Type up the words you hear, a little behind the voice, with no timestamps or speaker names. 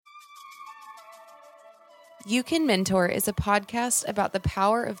You Can Mentor is a podcast about the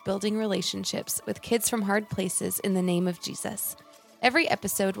power of building relationships with kids from hard places in the name of Jesus. Every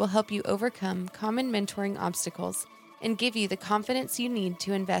episode will help you overcome common mentoring obstacles and give you the confidence you need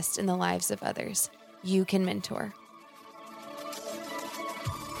to invest in the lives of others. You Can Mentor.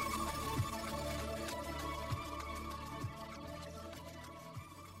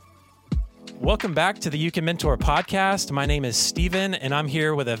 Welcome back to the You Can Mentor podcast. My name is Steven, and I'm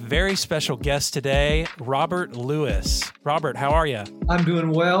here with a very special guest today, Robert Lewis. Robert, how are you? I'm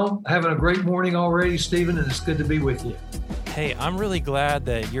doing well. Having a great morning already, Steven, and it's good to be with you. Hey, I'm really glad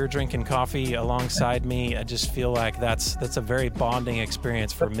that you're drinking coffee alongside me. I just feel like that's a very bonding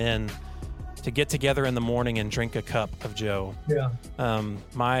experience for men to get together in the morning and drink a cup of Joe. Yeah.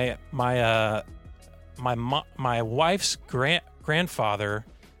 My wife's grandfather.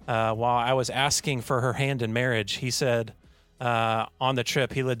 While I was asking for her hand in marriage, he said on the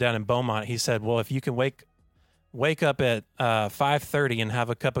trip, he lived down in Beaumont. He said, well, if you can wake up at 5:30 and have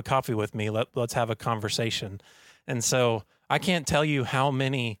a cup of coffee with me, let's have a conversation. And so I can't tell you how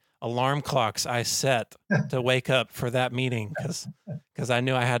many alarm clocks I set to wake up for that meeting because I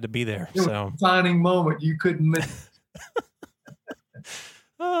knew I had to be there. It was a defining moment you couldn't miss.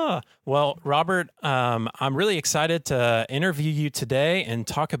 Well, Robert, I'm really excited to interview you today and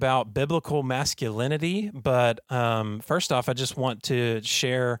talk about biblical masculinity. But first off, I just want to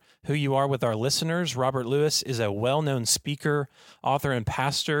share who you are with our listeners. Robert Lewis is a well-known speaker, author, and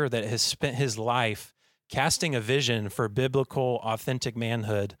pastor that has spent his life casting a vision for biblical, authentic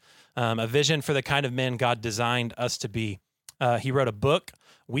manhood, a vision for the kind of men God designed us to be. He wrote a book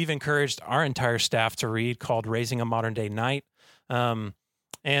we've encouraged our entire staff to read called Raising a Modern Day Knight.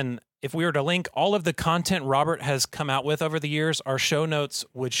 And if we were to link all of the content Robert has come out with over the years, our show notes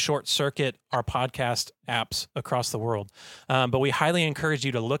would short circuit our podcast apps across the world. But we highly encourage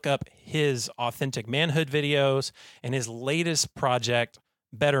you to look up his authentic manhood videos and his latest project,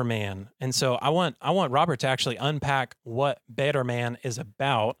 Better Man. And so I want Robert to actually unpack what Better Man is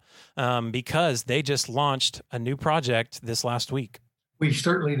about because they just launched a new project this last week. We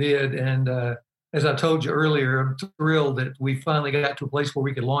certainly did. And as I told you earlier, I'm thrilled that we finally got to a place where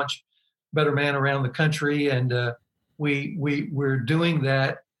we could launch Better Man around the country. And we're doing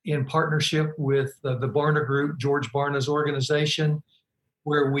that in partnership with the Barna Group, George Barna's organization,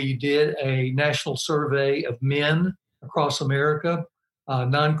 where we did a national survey of men across America,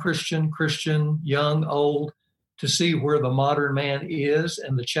 non-Christian, Christian, young, old, to see where the modern man is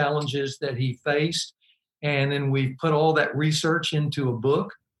and the challenges that he faced. And then we put all that research into a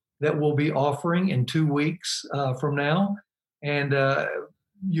book that we'll be offering in 2 weeks from now. And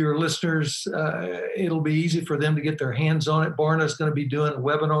your listeners, it'll be easy for them to get their hands on it. Barna's going to be doing a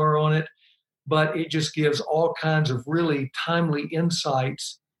webinar on it, but it just gives all kinds of really timely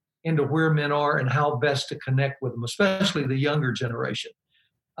insights into where men are and how best to connect with them, especially the younger generation.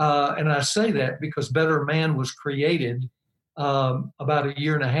 And I say that because Better Man was created about a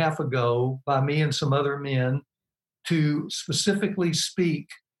year and a half ago by me and some other men to specifically speak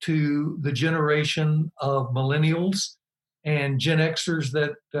to the generation of millennials and Gen Xers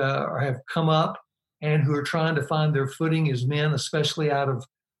that have come up and who are trying to find their footing as men, especially out of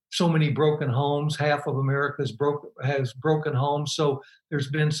so many broken homes. Half of America has broken homes. So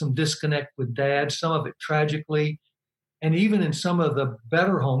there's been some disconnect with dad, some of it tragically. And even in some of the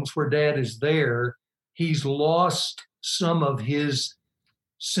better homes where dad is there, he's lost some of his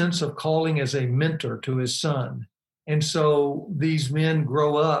sense of calling as a mentor to his son. And so these men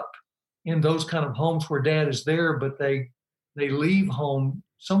grow up in those kind of homes where dad is there, but they leave home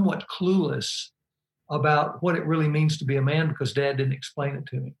somewhat clueless about what it really means to be a man because dad didn't explain it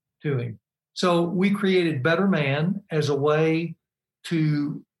to him. So we created Better Man as a way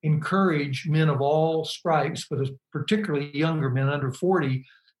to encourage men of all stripes, but particularly younger men under 40,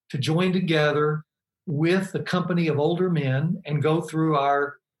 to join together with the company of older men and go through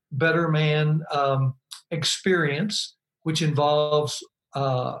our Better Man experience, which involves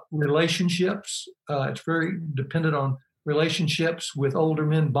relationships. It's very dependent on relationships with older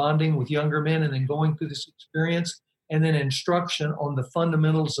men bonding with younger men and then going through this experience, and then instruction on the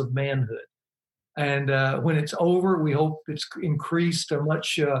fundamentals of manhood. And when it's over, we hope it's increased a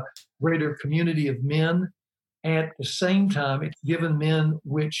much greater community of men. At the same time, it's given men,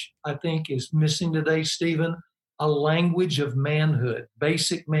 which I think is missing today, Stephen, a language of manhood,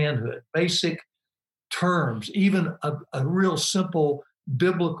 basic terms, even a real simple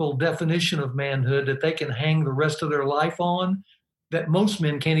biblical definition of manhood that they can hang the rest of their life on, that most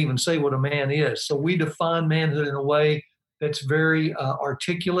men can't even say what a man is. So we define manhood in a way that's very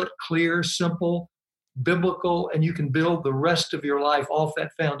articulate, clear, simple, biblical, and you can build the rest of your life off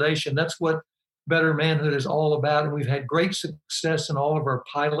that foundation. That's what Better Manhood is all about. And we've had great success in all of our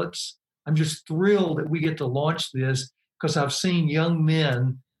pilots. I'm just thrilled that we get to launch this because I've seen young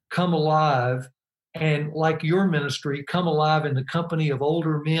men come alive and, like your ministry, come alive in the company of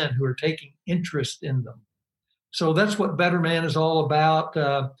older men who are taking interest in them. So that's what Better Man is all about.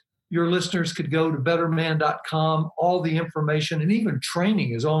 Your listeners could go to betterman.com. All the information and even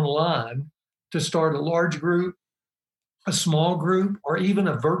training is online to start a large group, a small group, or even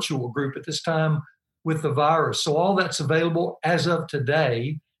a virtual group at this time with the virus. So all that's available as of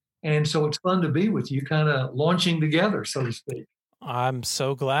today. And so it's fun to be with you, kind of launching together, so to speak. I'm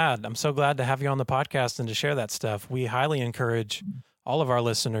so glad. I'm so glad to have you on the podcast and to share that stuff. We highly encourage all of our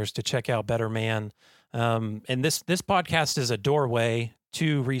listeners to check out Better Man. And this podcast is a doorway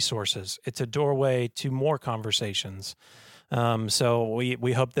to resources. It's a doorway to more conversations. So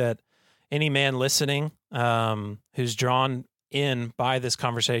we hope that any man listening who's drawn in by this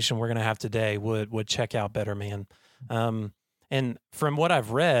conversation we're going to have today would check out Better Man. And from what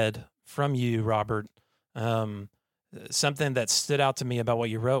I've read from you, Robert, something that stood out to me about what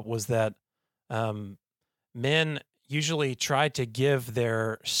you wrote was that men usually try to give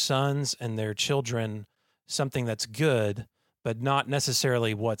their sons and their children something that's good, but not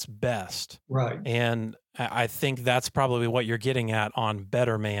necessarily what's best. Right. And I think that's probably what you're getting at on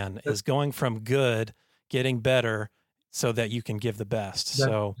Better Man, is going from good, getting better so that you can give the best. That's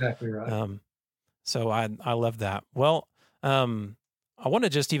so exactly right. So I love that. Well, I want to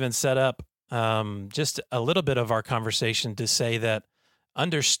just even set up just a little bit of our conversation to say that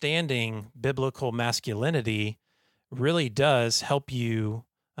understanding biblical masculinity really does help you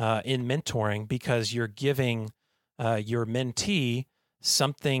in mentoring, because you're giving your mentee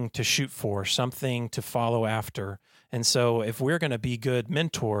something to shoot for, something to follow after. And so if we're going to be good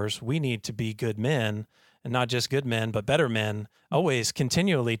mentors, we need to be good men, and not just good men, but better men, always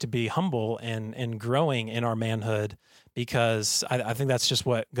continually to be humble and growing in our manhood, because I think that's just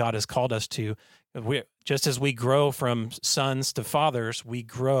what God has called us to. Just as we grow from sons to fathers, we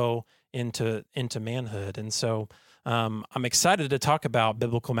grow into manhood. And so I'm excited to talk about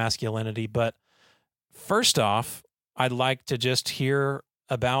biblical masculinity, but first off, I'd like to just hear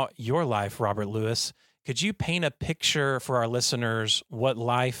about your life, Robert Lewis. Could you paint a picture for our listeners what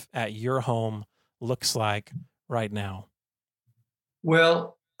life at your home looks like right now?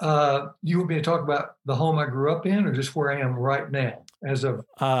 Well, you want me to talk about the home I grew up in, or just where I am right now as of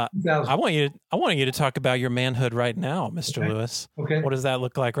 2000? I want you to talk about your manhood right now, Mr. Okay. Lewis. Okay. What does that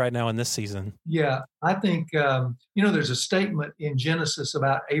look like right now in this season? Yeah, I think, there's a statement in Genesis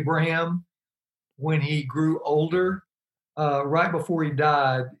about Abraham when he grew older, right before he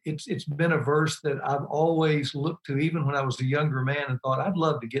died. It's been a verse that I've always looked to, even when I was a younger man, and thought I'd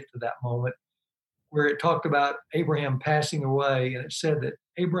love to get to that moment where it talked about Abraham passing away, and it said that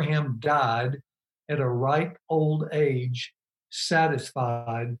Abraham died at a ripe old age,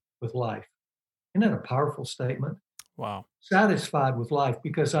 satisfied with life. Isn't that a powerful statement? Wow. Satisfied with life,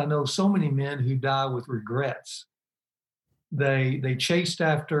 because I know so many men who die with regrets. They chased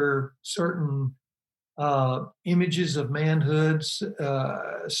after certain images of manhoods,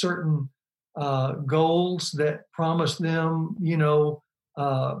 certain goals that promised them,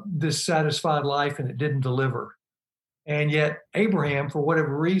 this satisfied life, and it didn't deliver. And yet Abraham, for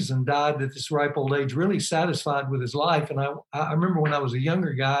whatever reason, died at this ripe old age, really satisfied with his life. And I remember when I was a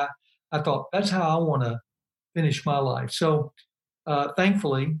younger guy, I thought, that's how I want to finish my life. So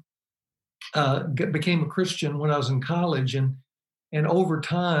thankfully, became a Christian when I was in college. And over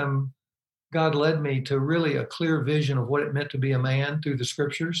time, God led me to really a clear vision of what it meant to be a man through the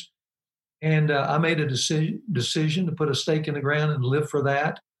scriptures. And I made a decision to put a stake in the ground and live for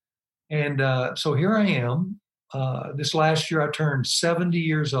that. And so here I am. This last year, I turned 70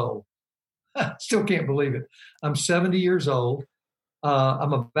 years old. I still can't believe it. I'm 70 years old.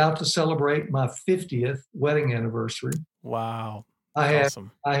 I'm about to celebrate my 50th wedding anniversary. Wow.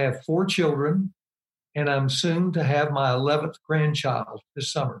 Awesome. I have 4 children, and I'm soon to have my 11th grandchild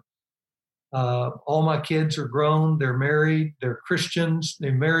this summer. All my kids are grown. They're married. They're Christians.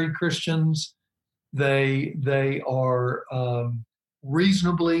 They're married Christians. They are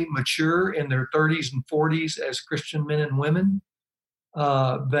reasonably mature in their 30s and 40s as Christian men and women.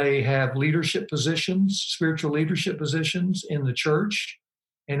 They have leadership positions, spiritual leadership positions in the church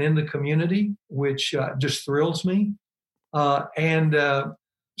and in the community, which just thrills me. And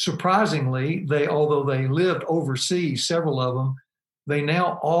surprisingly, although they lived overseas, several of them, they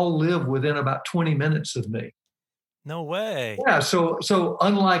now all live within about 20 minutes of me. No way. Yeah. So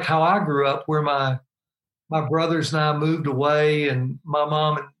unlike how I grew up, where my brothers and I moved away, and my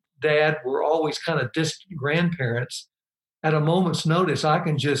mom and dad were always kind of distant grandparents, at a moment's notice, I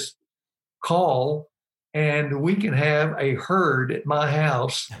can just call, and we can have a herd at my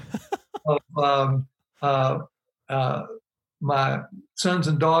house of uh, uh, my sons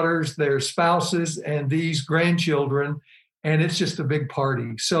and daughters, their spouses, and these grandchildren, and it's just a big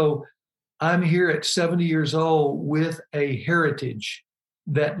party. So I'm here at 70 years old with a heritage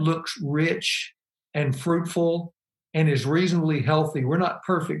that looks rich and fruitful and is reasonably healthy. We're not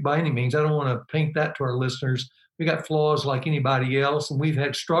perfect by any means. I don't want to paint that to our listeners. We got flaws like anybody else, and we've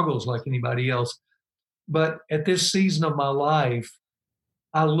had struggles like anybody else. But at this season of my life,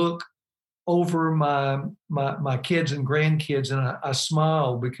 I look over my kids and grandkids, and I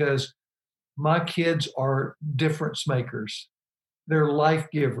smile because my kids are difference makers. They're life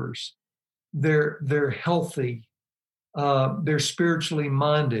givers. They're healthy. They're spiritually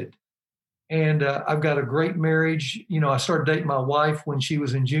minded. And I've got a great marriage. I started dating my wife when she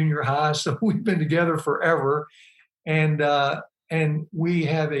was in junior high, so we've been together forever. And we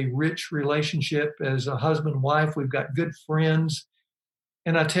have a rich relationship as a husband and wife. We've got good friends.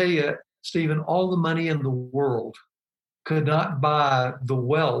 And I tell you, Stephen, all the money in the world could not buy the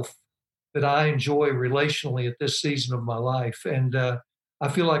wealth that I enjoy relationally at this season of my life. And I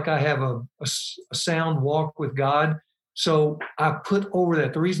feel like I have a sound walk with God. So I put over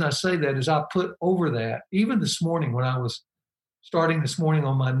that. The reason I say that is I put over that. Even this morning when I was starting this morning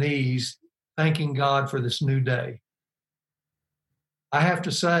on my knees, thanking God for this new day, I have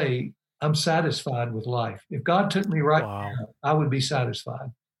to say I'm satisfied with life. If God took me right now, I would be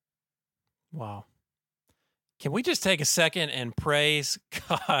satisfied. Wow. Can we just take a second and praise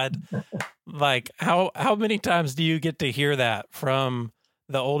God? Like how many times do you get to hear that from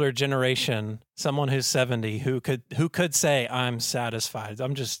the older generation, someone who's 70 who could say I'm satisfied?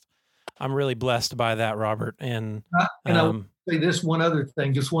 I'm really blessed by that, Robert. And I'll say this one other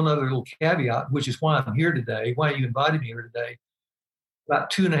thing, just one other little caveat, which is why I'm here today, why you invited me here today.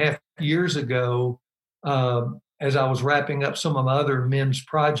 About 2.5 years ago, as I was wrapping up some of my other men's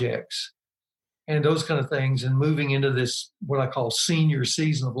projects and those kind of things and moving into this, what I call senior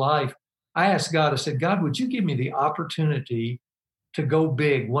season of life, I asked God, I said, God, would you give me the opportunity to go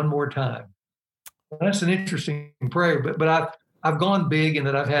big one more time? Well, that's an interesting prayer, but I've gone big in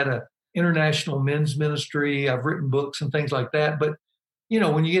that I've had an international men's ministry. I've written books and things like that. But,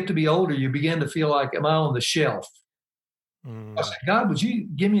 when you get to be older, you begin to feel like, am I on the shelf? I said, God, would you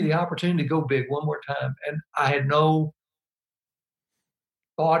give me the opportunity to go big one more time? And I had no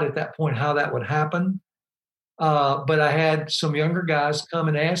thought at that point how that would happen. But I had some younger guys come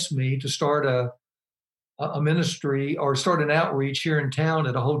and ask me to start a ministry or start an outreach here in town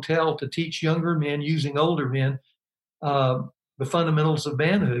at a hotel to teach younger men using older men the fundamentals of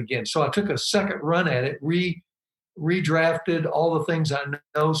manhood again. So I took a second run at it, redrafted all the things I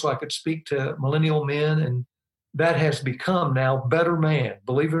know so I could speak to millennial men, and that has become now Better Man,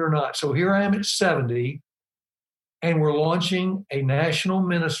 believe it or not. So here I am at 70, and we're launching a national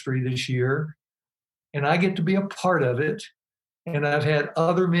ministry this year, and I get to be a part of it. And I've had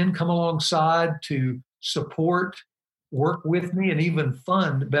other men come alongside to support, work with me, and even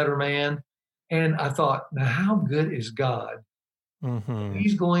fund Better Man. And I thought, now how good is God? Mm-hmm.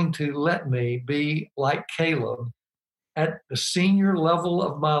 He's going to let me be like Caleb at the senior level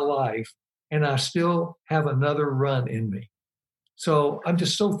of my life, and I still have another run in me. So I'm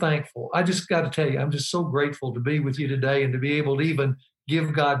just so thankful. I just got to tell you, I'm just so grateful to be with you today and to be able to even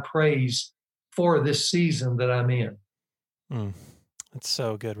give God praise for this season that I'm in. That's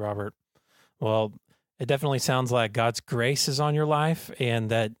so good, Robert. Well, it definitely sounds like God's grace is on your life, and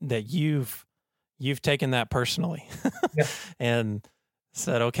that you've taken that personally, yeah. And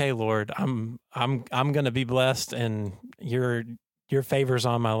said, "Okay, Lord, I'm going to be blessed, and your favor's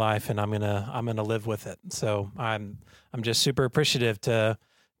on my life, and I'm gonna live with it." So I'm just super appreciative to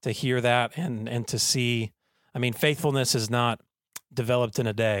hear that and to see. I mean, faithfulness is not developed in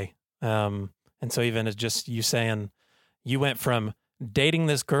a day, and so even as just you saying, you went from dating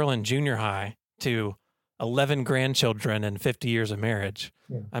this girl in junior high to 11 grandchildren and 50 years of marriage.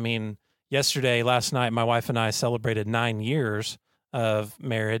 Yeah. I mean, last night, my wife and I celebrated 9 years of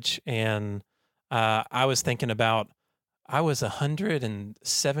marriage, and I was thinking about, I was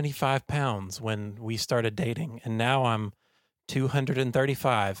 175 pounds when we started dating, and now I'm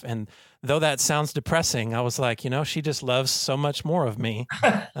 235. And though that sounds depressing, I was like, she just loves so much more of me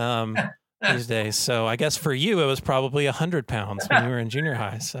these days. So I guess for you, it was probably 100 pounds when you were in junior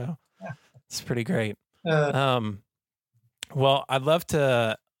high. So it's pretty great. Well, I'd love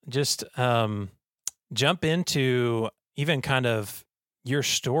to just jump into even kind of your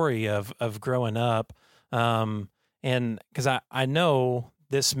story of growing up. And because I know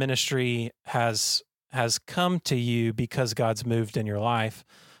this ministry has come to you because God's moved in your life.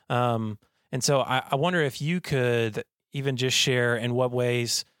 And so I wonder if you could even just share in what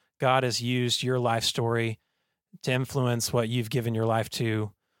ways God has used your life story to influence what you've given your life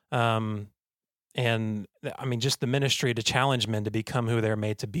to. And I mean, just the ministry to challenge men to become who they're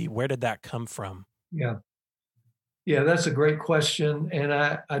made to be. Where did that come from? Yeah. Yeah, that's a great question. And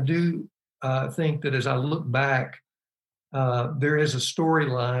I do think that as I look back, there is a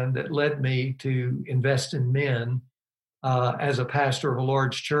storyline that led me to invest in men as a pastor of a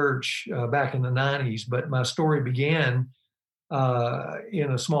large church back in the 90s. But my story began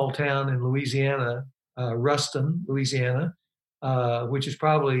in a small town in Louisiana, Ruston, Louisiana, which is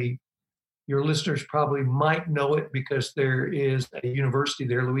probably, your listeners probably might know it because there is a university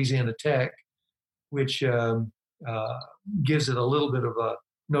there, Louisiana Tech, which uh, gives it a little bit of a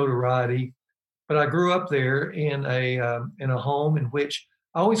notoriety. But I grew up there in a home in which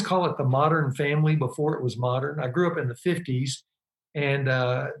I always call it the modern family before it was modern. I grew up in the 50s, and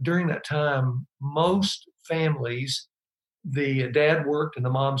during that time, most families, the dad worked and the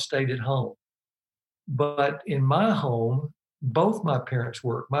mom stayed at home. But in my home, both my parents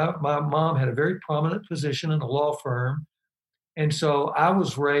worked. My mom had a very prominent position in a law firm, and so I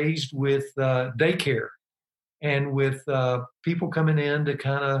was raised with daycare and with people coming in to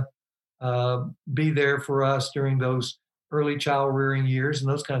kind of be there for us during those early child rearing years and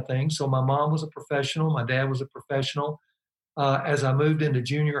those kind of things. So my mom was a professional, my dad was a professional. As I moved into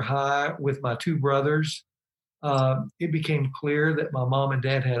junior high with my two brothers, it became clear that my mom and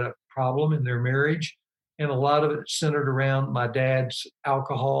dad had a problem in their marriage, and a lot of it centered around my dad's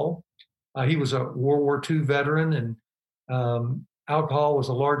alcohol. He was a World War II veteran, and alcohol was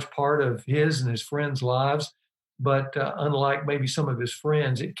a large part of his and his friends' lives. But unlike maybe some of his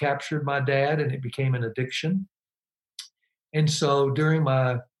friends, it captured my dad and it became an addiction. And so during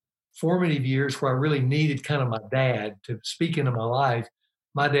my formative years where I really needed kind of my dad to speak into my life,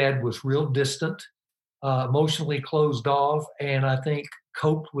 my dad was real distant, emotionally closed off, and I think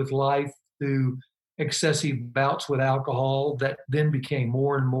coped with life through excessive bouts with alcohol that then became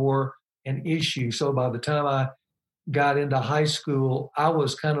more and more an issue. So by the time I got into high school, I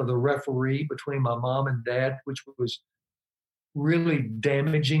was kind of the referee between my mom and dad, which was really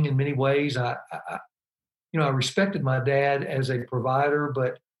damaging in many ways. I respected my dad as a provider,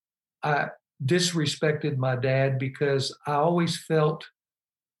 but I disrespected my dad because I always felt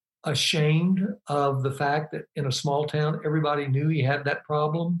ashamed of the fact that in a small town, everybody knew he had that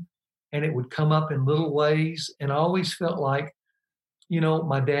problem and it would come up in little ways. And I always felt like,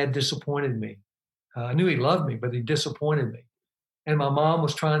 my dad disappointed me. I knew he loved me, but he disappointed me. And my mom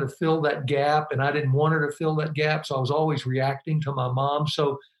was trying to fill that gap, and I didn't want her to fill that gap. So I was always reacting to my mom.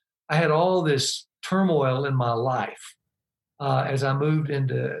 So I had all this turmoil in my life as I moved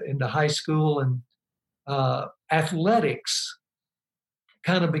into high school, and athletics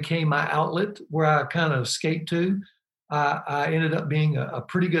kind of became my outlet where I kind of escaped to. I ended up being a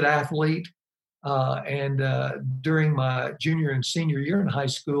pretty good athlete. And during my junior and senior year in high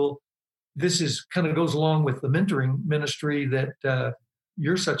school, this is kind of goes along with the mentoring ministry that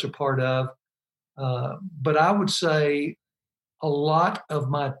you're such a part of. But I would say a lot of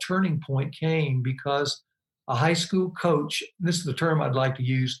my turning point came because a high school coach, this is the term I'd like to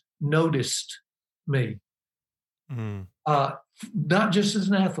use, noticed me. Mm. Not just as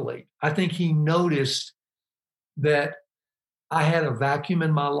an athlete. I think he noticed that I had a vacuum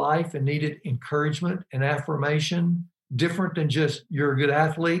in my life and needed encouragement and affirmation, different than just you're a good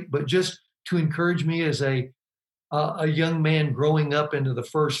athlete, but just to encourage me as a young man growing up into the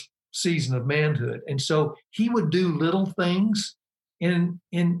first season of manhood. And so he would do little things in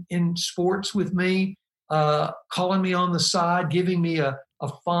sports with me, calling me on the side, giving me a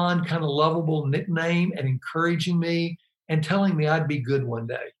fond, kind of lovable nickname and encouraging me and telling me I'd be good one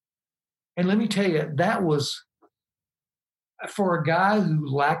day. And let me tell you, that was, for a guy who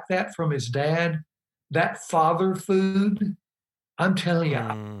lacked that from his dad, that father food, I'm telling you,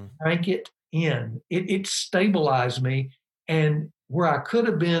 I drank it in. It stabilized me. And where I could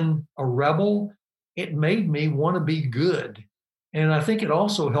have been a rebel, it made me want to be good. And I think it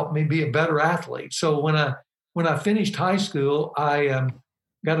also helped me be a better athlete. So when I finished high school, I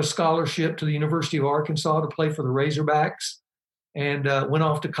got a scholarship to the University of Arkansas to play for the Razorbacks, and went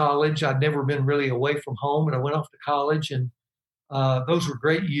off to college. I'd never been really away from home, and I went off to college, and those were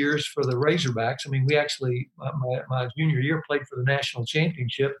great years for the Razorbacks. I mean, we actually, my junior year, played for the national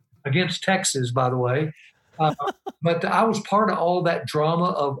championship against Texas, by the way. But I was part of all that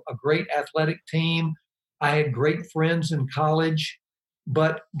drama of a great athletic team. I had great friends in college,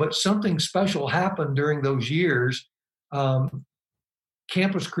 but something special happened during those years.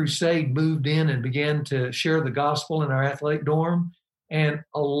 Campus Crusade moved in and began to share the gospel in our athletic dorm. And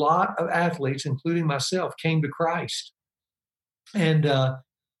a lot of athletes, including myself, came to Christ. And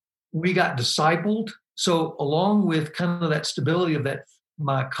we got discipled. So along with kind of that stability of that,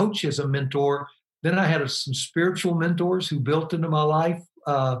 my coach as a mentor, then I had some spiritual mentors who built into my life.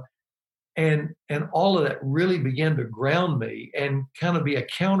 And all of that really began to ground me and kind of be a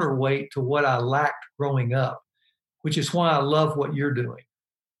counterweight to what I lacked growing up, which is why I love what you're doing.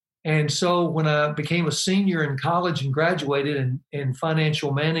 And so when I became a senior in college and graduated in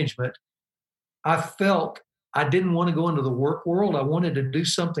financial management, I felt I didn't want to go into the work world. I wanted to do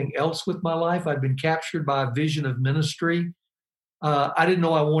something else with my life. I'd been captured by a vision of ministry. I didn't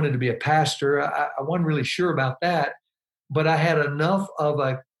know I wanted to be a pastor. I wasn't really sure about that, but I had enough of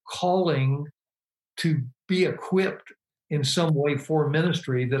a calling to be equipped in some way for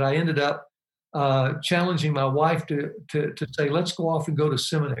ministry that I ended up challenging my wife to say, let's go off and go to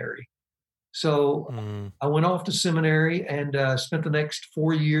seminary. So I went off to seminary and spent the next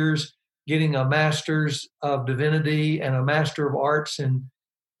 4 years getting a master's of divinity and a master of arts in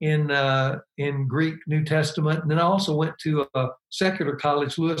Greek New Testament. And then I also went to a secular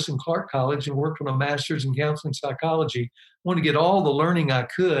college, Lewis and Clark College, and worked on a master's in counseling psychology. Wanted to get all the learning I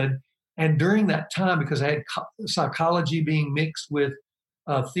could. And during that time, because I had psychology being mixed with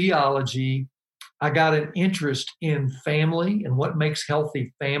theology, I got an interest in family and what makes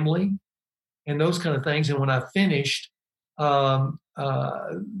healthy family and those kind of things. And when I finished that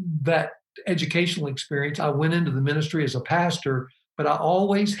educational experience, I went into the ministry as a pastor, but I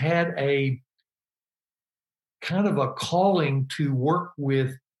always had a kind of a calling to work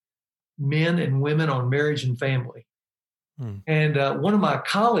with men and women on marriage and family. And one of my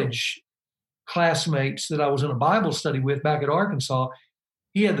college classmates that I was in a Bible study with back at Arkansas,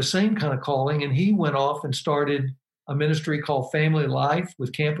 he had the same kind of calling, and he went off and started a ministry called Family Life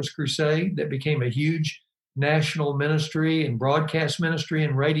with Campus Crusade that became a huge national ministry and broadcast ministry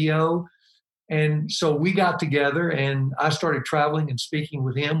and radio. And so we got together, and I started traveling and speaking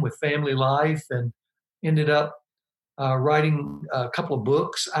with him with Family Life, and ended up writing a couple of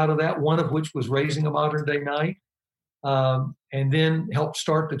books out of that, one of which was Raising a Modern Day Knight. And then helped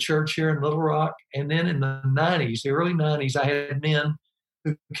start the church here in Little Rock. And then in the 90s, the early 90s, I had men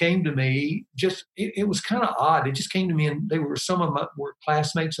who came to me, it was kind of odd. They just came to me, and they were were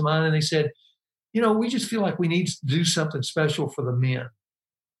classmates of mine, and they said, we just feel like we need to do something special for the men.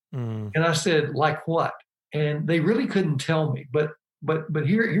 And I said, like what? And they really couldn't tell me, but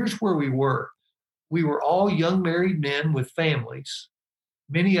here's where we were. We were all young married men with families.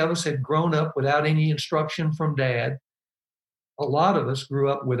 Many of us had grown up without any instruction from dad. A lot of us grew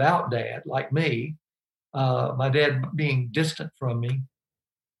up without dad, like me, my dad being distant from me.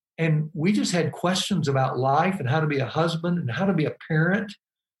 And we just had questions about life and how to be a husband and how to be a parent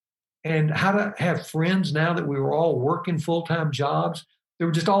and how to have friends now that we were all working full-time jobs. There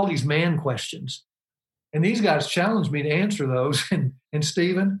were just all these man questions. And these guys challenged me to answer those. And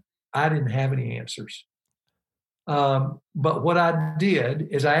Stephen, I didn't have any answers. But what I did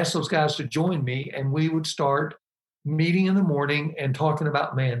is I asked those guys to join me, and we would start meeting in the morning and talking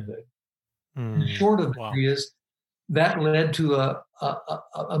about manhood. And short of it is that led to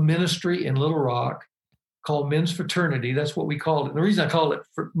a ministry in Little Rock called Men's Fraternity. That's what we called it. And the reason I call it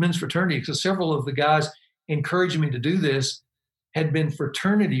Men's Fraternity is because several of the guys encouraging me to do this had been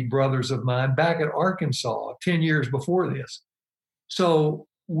fraternity brothers of mine back at Arkansas 10 years before this. So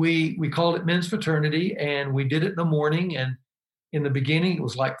we called it Men's Fraternity, and we did it in the morning. And in the beginning, it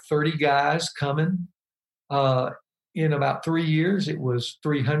was like 30 guys coming. In about 3 years, it was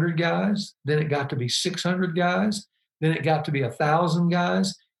 300 guys. Then it got to be 600 guys. Then it got to be 1,000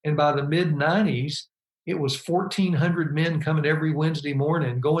 guys. And by the mid-90s, it was 1,400 men coming every Wednesday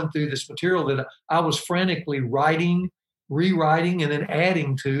morning, going through this material that I was frantically writing, rewriting, and then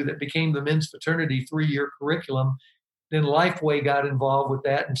adding to, that became the Men's Fraternity 3-year curriculum. Then Lifeway got involved with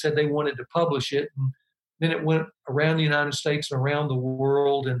that and said they wanted to publish it. And then it went around the United States and around the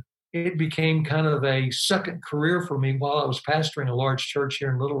world. And it became kind of a second career for me while I was pastoring a large church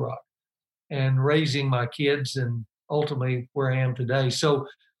here in Little Rock and raising my kids, and ultimately where I am today. So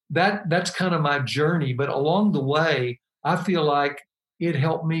that's kind of my journey. But along the way, I feel like it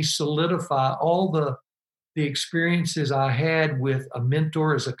helped me solidify all the experiences I had with a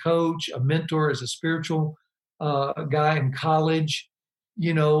mentor as a coach, a mentor as a spiritual guy in college,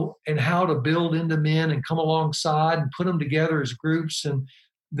 and how to build into men and come alongside and put them together as groups. And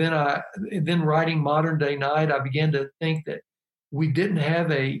then writing Modern Day Knight, I began to think that we didn't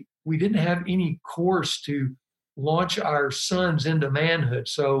have any course to launch our sons into manhood.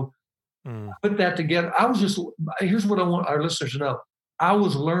 So I put that together. Here's what I want our listeners to know. I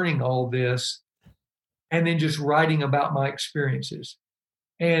was learning all this and then just writing about my experiences.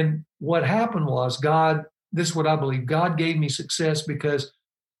 And what happened was this is what I believe, God gave me success because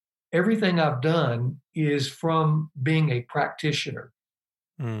everything I've done is from being a practitioner.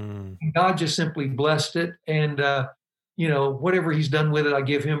 Mm. God just simply blessed it. And, whatever he's done with it, I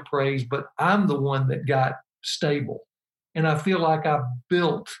give him praise, but I'm the one that got stable. And I feel like I've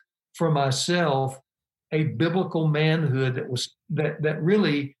built for myself a biblical manhood that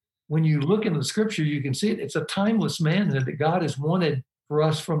really, when you look in the scripture, you can see it. It's a timeless manhood that God has wanted for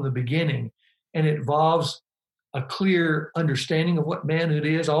us from the beginning. And it involves a clear understanding of what manhood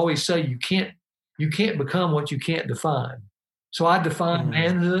is. I always say you can't become what you can't define. So I defined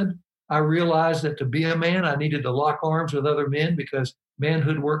manhood. I realized that to be a man, I needed to lock arms with other men because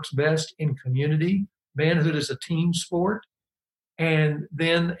manhood works best in community. Manhood is a team sport. And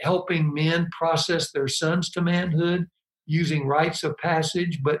then helping men process their sons to manhood using rites of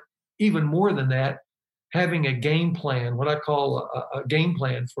passage. But even more than that, having a game plan, what I call a game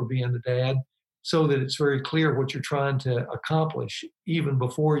plan for being a dad, so that it's very clear what you're trying to accomplish even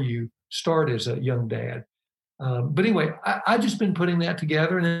before you start as a young dad. But anyway, I just been putting that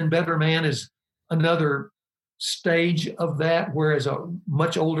together, and then Better Man is another stage of that, where as a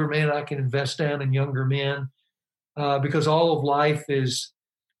much older man, I can invest down in younger men because all of life is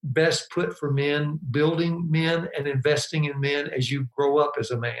best put for men, building men and investing in men as you grow up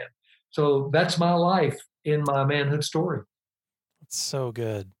as a man. So that's my life in my manhood story. It's so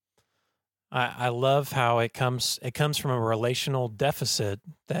good. I love how it comes from a relational deficit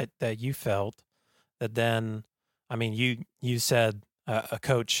that you felt, that then, I mean, you said a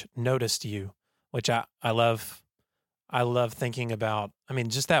coach noticed you, which I love. I love thinking about, I mean,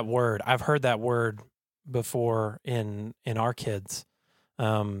 just that word. I've heard that word before in our kids.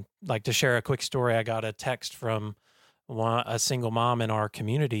 Like, to share a quick story, I got a text from a single mom in our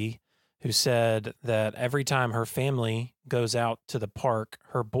community who said that every time her family goes out to the park,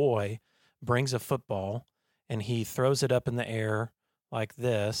 her boy brings a football and he throws it up in the air like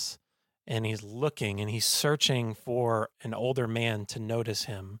this, and he's looking and he's searching for an older man to notice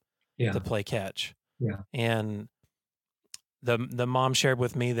him to play catch. Yeah. And the mom shared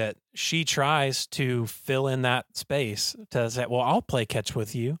with me that she tries to fill in that space to say, well, I'll play catch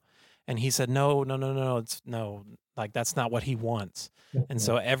with you. And he said, no, it's no, like, that's not what he wants. And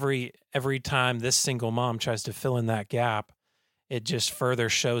so every time this single mom tries to fill in that gap, it just further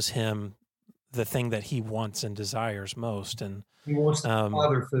shows him the thing that he wants and desires most. And he wants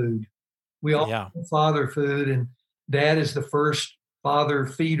father food. We all want father food, and dad is the first father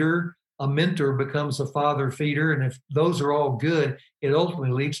feeder. A mentor becomes a father feeder. And if those are all good, it ultimately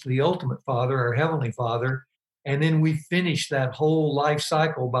leads to the ultimate father, our heavenly father. And then we finish that whole life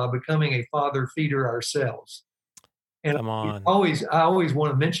cycle by becoming a father feeder ourselves. And come on. I always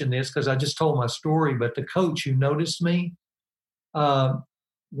want to mention this because I just told my story, but the coach who noticed me,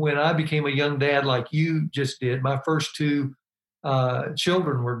 when I became a young dad like you just did, my first two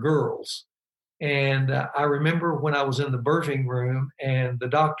children were girls. And I remember when I was in the birthing room and the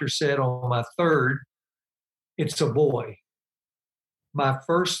doctor said on my third, it's a boy. My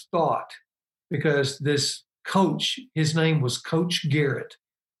first thought, because this coach, his name was Coach Garrett.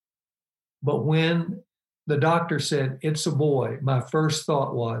 But when the doctor said, it's a boy, my first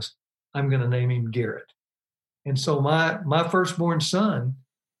thought was, I'm going to name him Garrett. And so my firstborn son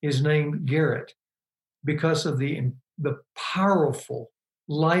is named Garrett because of the powerful,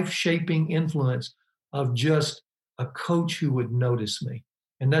 life-shaping influence of just a coach who would notice me.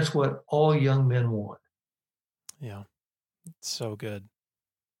 And that's what all young men want. Yeah. It's so good.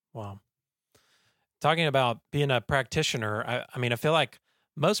 Wow. Talking about being a practitioner, I mean, I feel like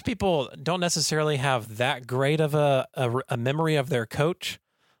most people don't necessarily have that great of a memory of their coach,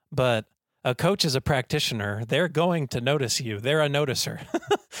 but a coach is a practitioner. They're going to notice you. They're a noticer.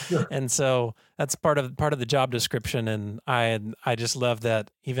 Sure. And so that's part of the job description. And I just love that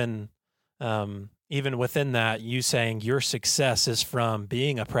even within that, you saying your success is from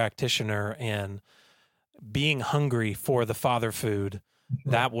being a practitioner and being hungry for the father food.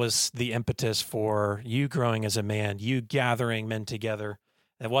 Mm-hmm. That was the impetus for you growing as a man, you gathering men together.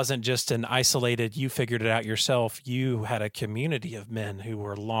 It wasn't just an isolated, you figured it out yourself. You had a community of men who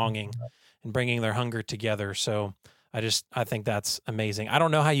were longing and bringing their hunger together. So I think that's amazing. I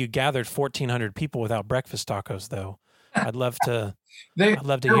don't know how you gathered 1,400 people without breakfast tacos, though. I'd love to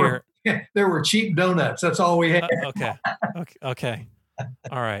hear. There were cheap donuts. That's all we had. Okay.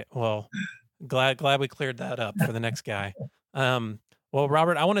 All right. Well, glad we cleared that up for the next guy. Well,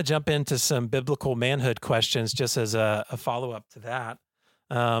 Robert, I want to jump into some biblical manhood questions just as a follow-up to that.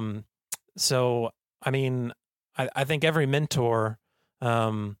 So, I mean, I think every mentor,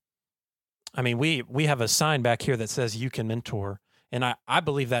 I mean, we have a sign back here that says you can mentor. And I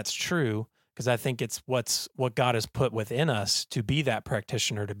believe that's true because I think it's what God has put within us to be that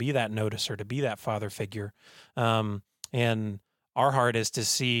practitioner, to be that noticer, to be that father figure. And our heart is to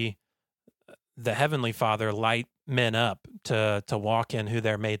see the Heavenly Father light men up to walk in who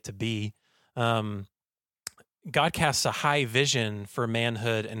they're made to be. God casts a high vision for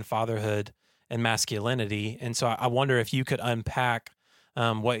manhood and fatherhood and masculinity. And so I wonder if you could unpack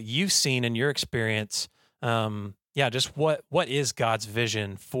what you've seen in your experience. Just what is God's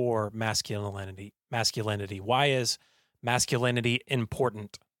vision for masculinity? Why is masculinity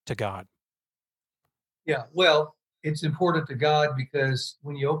important to God? Yeah, well, it's important to God because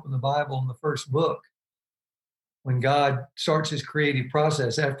when you open the Bible in the first book, when God starts his creative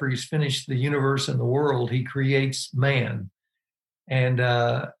process after he's finished the universe and the world, he creates man, and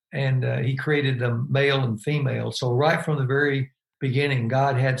he created them male and female. So right from the very beginning,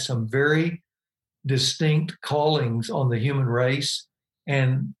 God had some very distinct callings on the human race,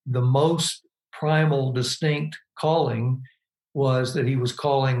 and the most primal, distinct calling was that he was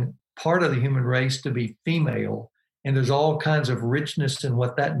calling part of the human race to be female, and there's all kinds of richness in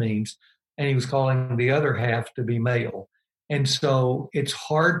what that means. And he was calling the other half to be male. And so it's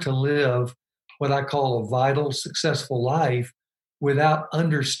hard to live what I call a vital, successful life without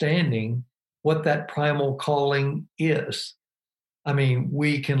understanding what that primal calling is. I mean,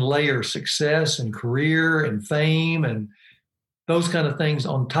 we can layer success and career and fame and those kind of things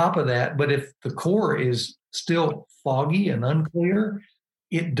on top of that. But if the core is still foggy and unclear,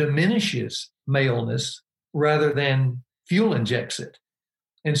 it diminishes maleness rather than fuel injects it.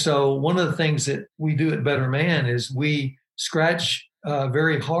 And so one of the things that we do at Better Man is we scratch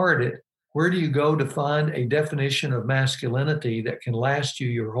very hard at where do you go to find a definition of masculinity that can last you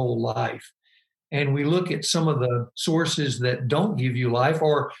your whole life. And we look at some of the sources that don't give you life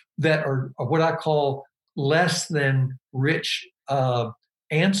or that are what I call less than rich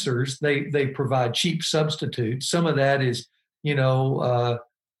answers. They provide cheap substitutes. Some of that is,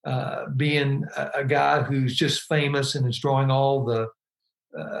 being a guy who's just famous and is drawing all the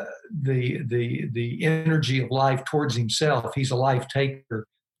energy of life towards himself. He's a life taker.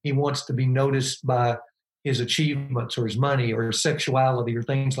 He wants to be noticed by his achievements or his money or his sexuality or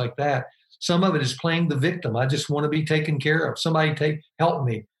things like that. Some of it is playing the victim. I just want to be taken care of. Somebody help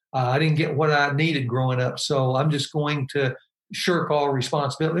me. I didn't get what I needed growing up, so I'm just going to shirk all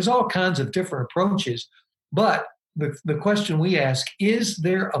responsibility. There's all kinds of different approaches. But the question we ask, is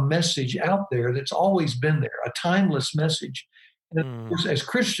there a message out there that's always been there, a timeless message? And of course, as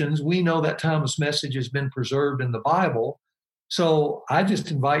Christians, we know that timeless message has been preserved in the Bible. So I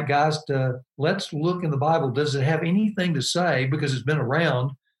just invite guys to let's look in the Bible. Does it have anything to say, because it's been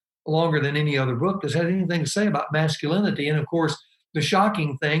around longer than any other book, does it have anything to say about masculinity? And of course, the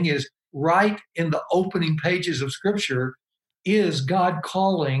shocking thing is right in the opening pages of Scripture is God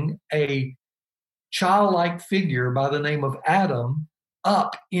calling a childlike figure by the name of Adam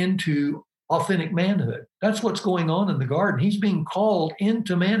up into authentic manhood. That's what's going on in the garden. He's being called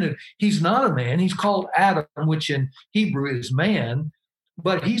into manhood. He's not a man. He's called Adam, which in Hebrew is man,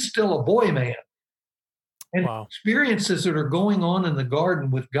 but he's still a boy man. And experiences that are going on in the garden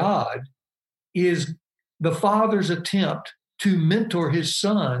with God is the father's attempt to mentor his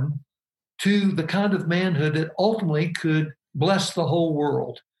son to the kind of manhood that ultimately could bless the whole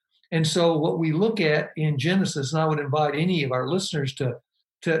world. And so what we look at in Genesis, and I would invite any of our listeners to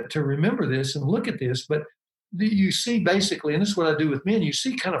remember this and look at this, but you see basically, and this is what I do with men, you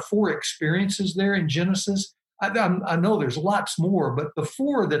see kind of four experiences there in Genesis. I know there's lots more, but the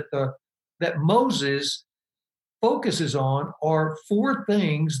four that Moses focuses on are four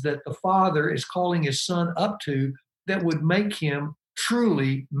things that the father is calling his son up to that would make him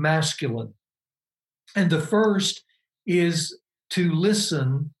truly masculine. And the first is to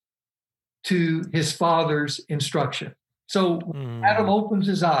listen to his father's instruction. So Adam opens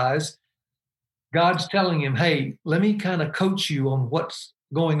his eyes. God's telling him, hey, let me kind of coach you on what's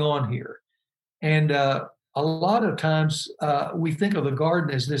going on here. And a lot of times we think of the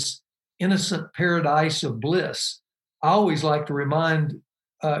garden as this innocent paradise of bliss. I always like to remind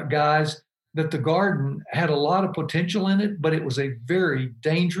guys that the garden had a lot of potential in it, but it was a very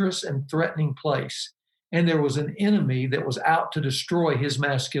dangerous and threatening place. And there was an enemy that was out to destroy his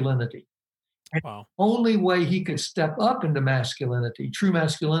masculinity. And the only way he could step up into masculinity, true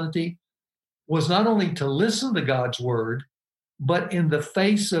masculinity, was not only to listen to God's word, but in the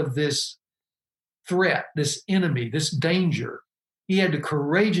face of this threat, this enemy, this danger, he had to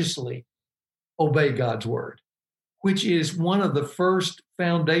courageously obey God's word, which is one of the first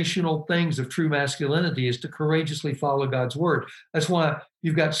foundational things of true masculinity, is to courageously follow God's word. That's why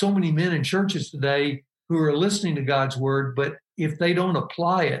you've got so many men in churches today who are listening to God's word, but if they don't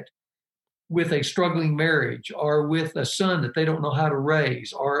apply it with a struggling marriage or with a son that they don't know how to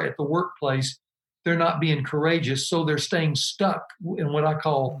raise, or at the workplace, they're not being courageous. So they're staying stuck in what I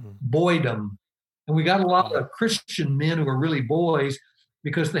call boydom. And we got a lot of Christian men who are really boys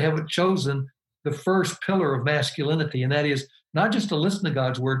because they haven't chosen the first pillar of masculinity. And that is not just to listen to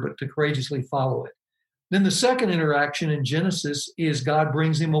God's word, but to courageously follow it. Then the second interaction in Genesis is God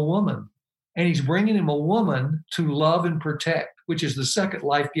brings him a woman. And he's bringing him a woman to love and protect, which is the second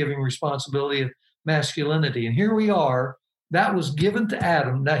life-giving responsibility of masculinity. And here we are. That was given to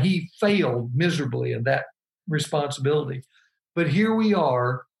Adam. Now, he failed miserably in that responsibility. But here we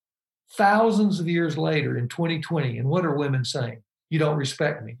are, thousands of years later in 2020. And what are women saying? You don't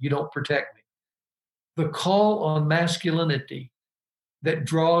respect me. You don't protect me. The call on masculinity that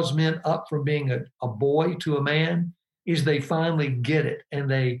draws men up from being a boy to a man is they finally get it,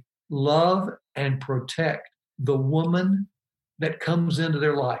 and they love and protect the woman that comes into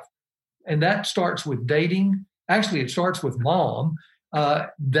their life. And that starts with dating. Actually, it starts with mom,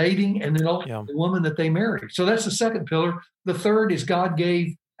 dating, and then the woman that they marry. So that's the second pillar. The third is God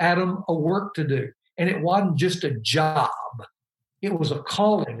gave Adam a work to do. And it wasn't just a job. It was a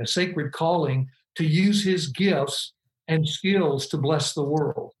calling, a sacred calling to use his gifts and skills to bless the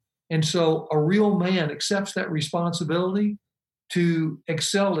world. And so a real man accepts that responsibility to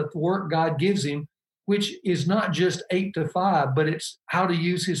excel at the work God gives him, which is not just 8 to 5, but it's how to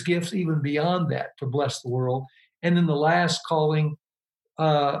use his gifts even beyond that to bless the world. And then the last calling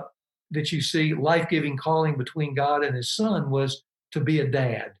that you see, life-giving calling between God and his son, was to be a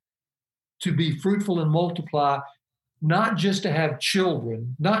dad, to be fruitful and multiply, not just to have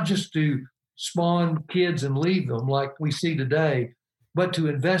children, not just to spawn kids and leave them like we see today, but to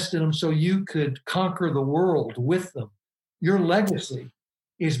invest in them so you could conquer the world with them. Your legacy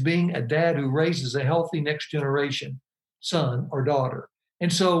is being a dad who raises a healthy next generation, son or daughter.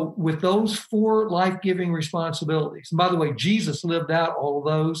 And so with those 4 life-giving responsibilities, and by the way, Jesus lived out all of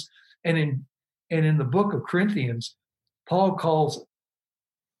those. And in the book of Corinthians, Paul calls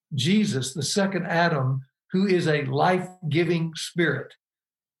Jesus the second Adam, who is a life-giving spirit.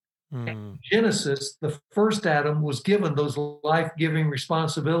 In Genesis, the first Adam was given those life-giving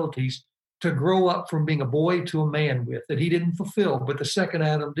responsibilities to grow up from being a boy to a man with, that he didn't fulfill, but the second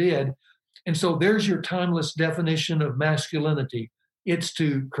Adam did. And so there's your timeless definition of masculinity. It's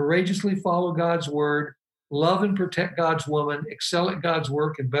to courageously follow God's word, love and protect God's woman, excel at God's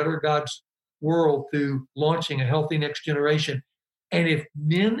work, and better God's world through launching a healthy next generation. And if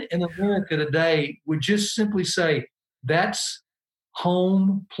men in America today would just simply say, that's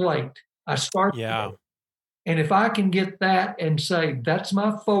home plate. I start there. And if I can get that and say, that's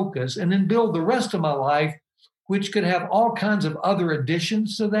my focus, and then build the rest of my life, which could have all kinds of other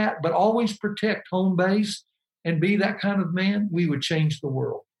additions to that, but always protect home base and be that kind of man, we would change the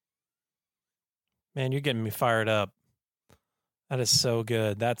world. Man, you're getting me fired up. That is so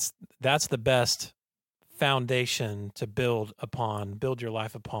good. That's the best foundation to build your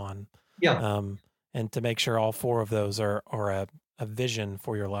life upon. Yeah. And to make sure all 4 of those are a vision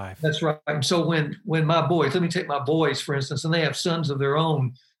for your life. That's right. So when my boys, let me take my boys, for instance, and they have sons of their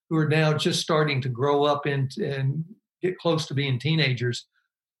own who are now just starting to grow up and get close to being teenagers.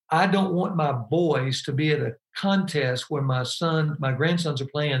 I don't want my boys to be at a contest where my grandsons are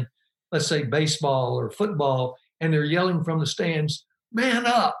playing, let's say, baseball or football, and they're yelling from the stands, man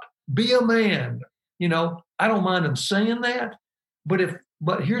up, be a man. I don't mind them saying that,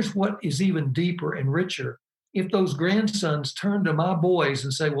 but here's what is even deeper and richer. If those grandsons turn to my boys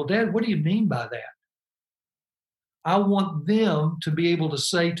and say, well, Dad, what do you mean by that? I want them to be able to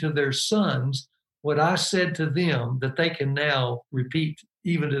say to their sons what I said to them that they can now repeat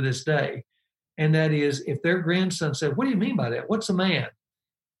even to this day. And that is, if their grandson said, what do you mean by that? What's a man?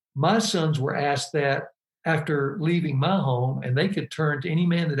 My sons were asked that after leaving my home, and they could turn to any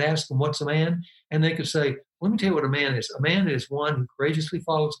man that asked them, what's a man? And they could say, let me tell you what a man is. A man is one who courageously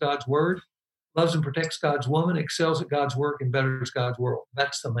follows God's word, loves and protects God's woman, excels at God's work, and betters God's world.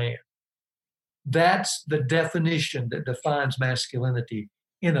 That's the man. That's the definition that defines masculinity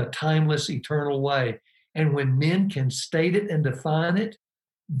in a timeless, eternal way. And when men can state it and define it,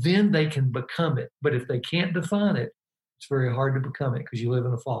 then they can become it. But if they can't define it, it's very hard to become it because you live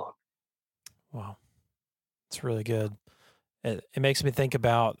in a fog. Wow. It's really good. It makes me think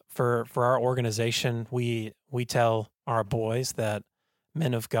about, for our organization, we tell our boys that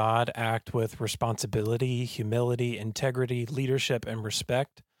men of God act with responsibility, humility, integrity, leadership, and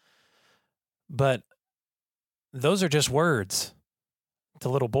respect. But those are just words to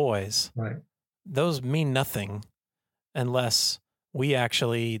little boys. Right. Those mean nothing unless we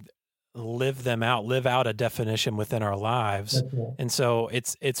actually live them out, live out a definition within our lives. That's right. And so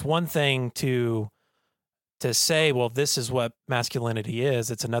it's one thing to say, well, this is what masculinity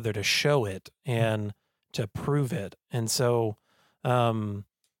is. It's another to show it and to prove it. And so, and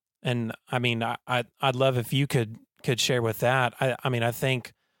I mean, I'd love if you could share with that. I mean, I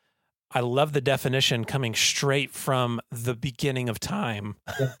think I love the definition coming straight from the beginning of time.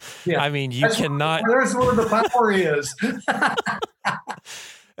 Yeah. I mean, you cannot. There's where the power is.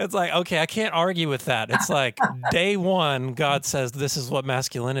 It's like, okay, I can't argue with that. It's like day one, God says this is what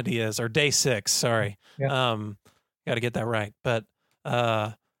masculinity is, or day 6, sorry. Yeah. Got to get that right. But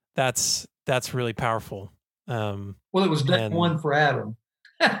that's really powerful. Well, it was day 1 for Adam.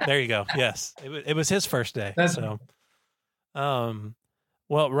 There you go. Yes, it was his first day. That's so,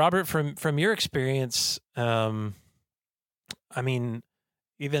 well, Robert, from your experience, I mean,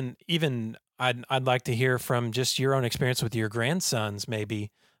 even I'd like to hear from just your own experience with your grandsons, maybe.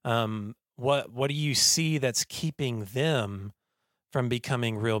 What do you see that's keeping them from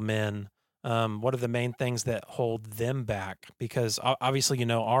becoming real men? What are the main things that hold them back? Because obviously, you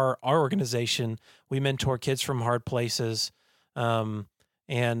know, our organization, we mentor kids from hard places,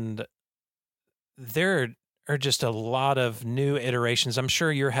 and there are just a lot of new iterations. I'm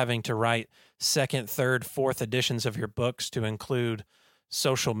sure you're having to write 2nd, 3rd, 4th editions of your books to include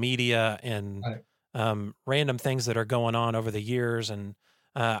social media and random things that are going on over the years. And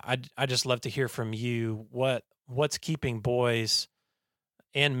I just love to hear from you what's keeping boys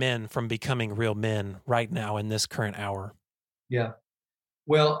and men from becoming real men right now in this current hour. Yeah.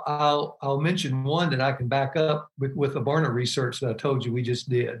 Well, I'll mention one that I can back up with the Barna research that I told you we just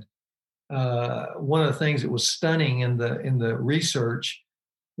did. One of the things that was stunning in the research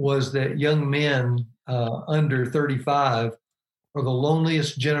was that young men under 35 are the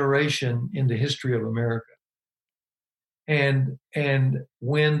loneliest generation in the history of America. And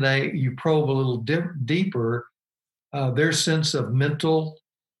when you probe a little deeper, their sense of mental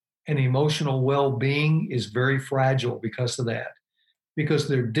and emotional well-being is very fragile because of that, because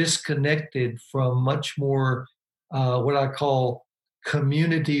they're disconnected from much more what I call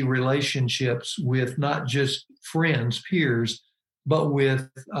community relationships with not just friends, peers, but with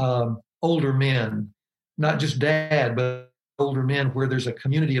older men, not just dad, but older men, where there's a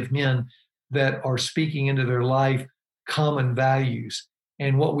community of men that are speaking into their life common values.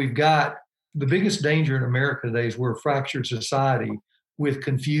 And what we've got, the biggest danger in America today is we're a fractured society with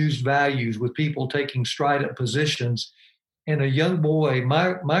confused values, with people taking strident positions. And a young boy,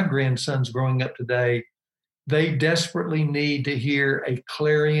 my grandsons growing up today, they desperately need to hear a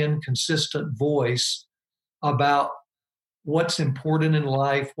clarion, consistent voice about what's important in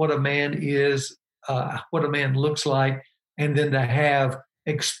life, what a man is, what a man looks like, and then to have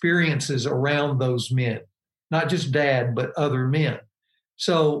experiences around those men, not just dad, but other men.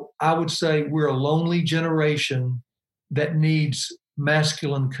 So I would say we're a lonely generation that needs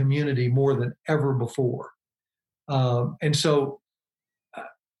masculine community more than ever before. And so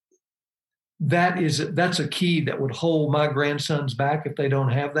that's a key that would hold my grandsons back if they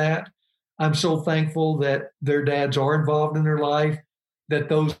don't have that. I'm so thankful that their dads are involved in their life, that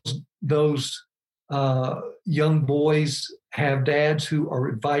those young boys have dads who are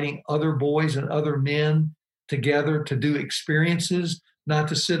inviting other boys and other men together to do experiences, not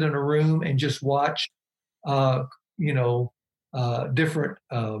to sit in a room and just watch, different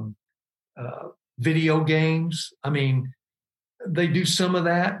video games. I mean, they do some of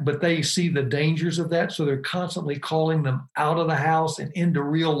that, but they see the dangers of that. So they're constantly calling them out of the house and into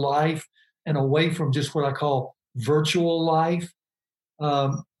real life and away from just what I call virtual life.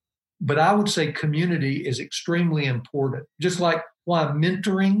 But I would say community is extremely important. Just like why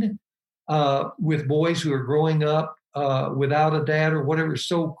mentoring with boys who are growing up without a dad or whatever is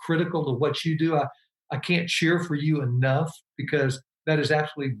so critical to what you do. I can't cheer for you enough, because that is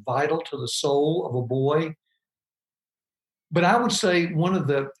absolutely vital to the soul of a boy. But I would say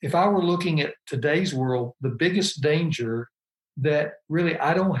if I were looking at today's world, the biggest danger that really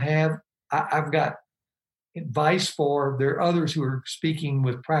I've got advice for, there are others who are speaking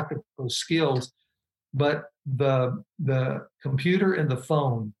with practical skills, but the computer and the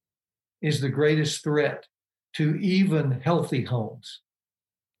phone is the greatest threat to even healthy homes.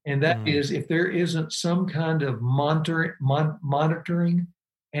 And that is, if there isn't some kind of monitoring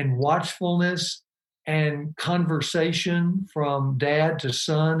and watchfulness and conversation from dad to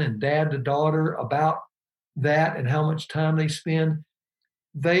son and dad to daughter about that and how much time they spend,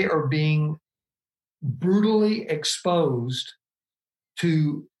 they are being brutally exposed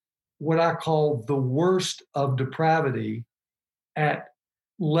to what I call the worst of depravity at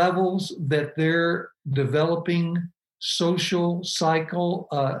levels that they're developing social,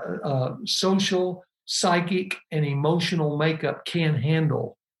 psychic, and emotional makeup can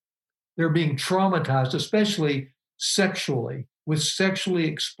handle. They're being traumatized, especially sexually, with sexually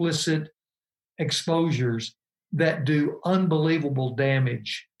explicit exposures that do unbelievable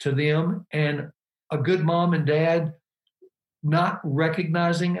damage to them. And a good mom and dad not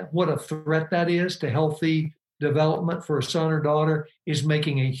recognizing what a threat that is to healthy development for a son or daughter is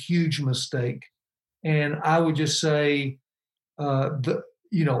making a huge mistake. And I would just say,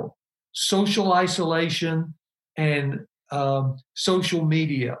 social isolation and social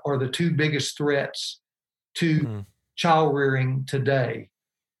media are the two biggest threats to child rearing today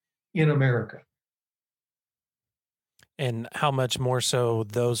in America. And how much more so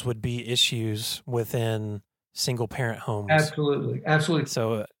those would be issues within single parent homes. Absolutely.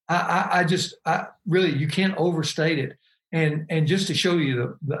 So I really, you can't overstate it. And just to show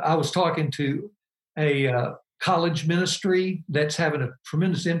you, I was talking to a college ministry that's having a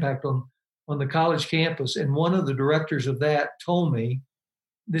tremendous impact on the college campus. And one of the directors of that told me,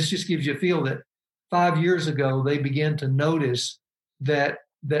 this just gives you a feel that 5 years ago, they began to notice that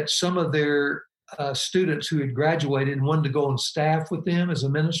some of their students who had graduated and wanted to go on staff with them as a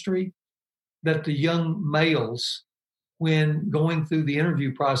ministry, that the young males, when going through the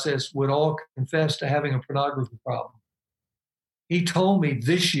interview process, would all confess to having a pornography problem. He told me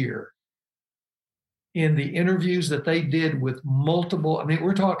this year, in the interviews that they did with multiple, I mean,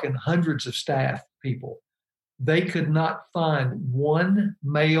 we're talking hundreds of staff people, they could not find one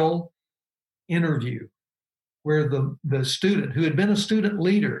male interview where the student who had been a student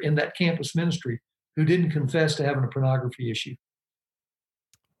leader in that campus ministry who didn't confess to having a pornography issue.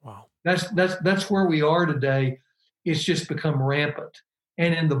 Wow. That's where we are today. It's just become rampant.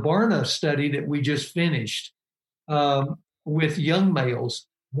 And in the Barna study that we just finished with young males,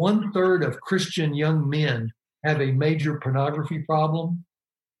 1/3 of Christian young men have a major pornography problem,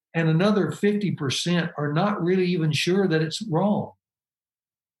 and another 50% are not really even sure that it's wrong.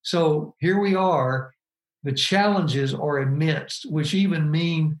 So here we are. The challenges are immense, which even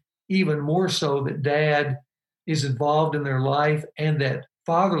mean even more so that dad is involved in their life and that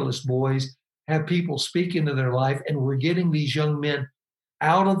fatherless boys have people speak into their life. And we're getting these young men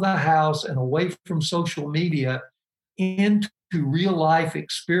out of the house and away from social media into real life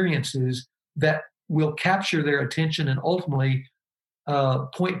experiences that will capture their attention and ultimately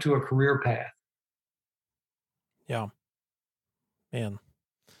point to a career path. Yeah. Man.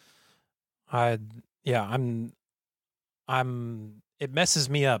 It messes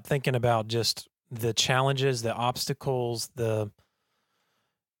me up thinking about just the challenges, the obstacles,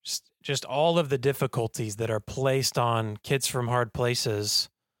 just all of the difficulties that are placed on kids from hard places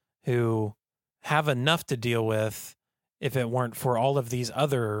who have enough to deal with if it weren't for all of these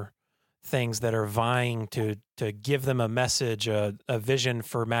other things that are vying to give them a message, a vision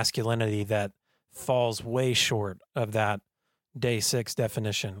for masculinity that falls way short of that day 6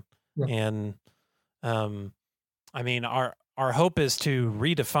 definition. Yeah. And I mean, our hope is to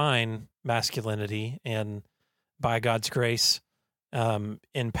redefine masculinity and, by God's grace,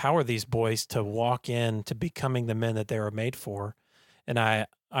 empower these boys to walk into becoming the men that they were made for. And I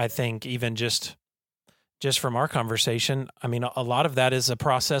think even just from our conversation, I mean, a lot of that is a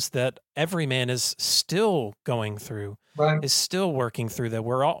process that every man is still going through, right, is still working through, that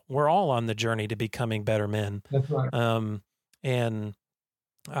we're all on the journey to becoming better men. That's right. And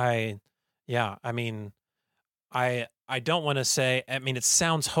I don't want to say, I mean, it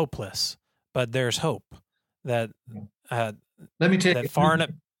sounds hopeless, but there's hope that, let me tell you,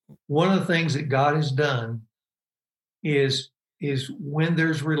 one of the things that God has done is when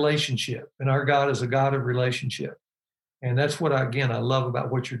there's relationship, and our God is a God of relationship. And that's what I love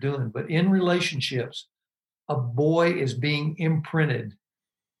about what you're doing. But in relationships, a boy is being imprinted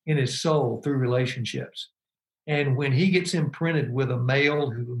in his soul through relationships. And when he gets imprinted with a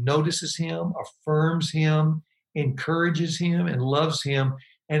male who notices him, affirms him, encourages him, and loves him,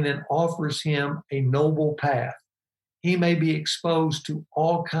 and then offers him a noble path, he may be exposed to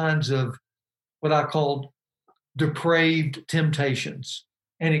all kinds of what I call depraved temptations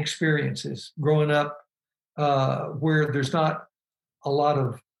and experiences growing up where there's not a lot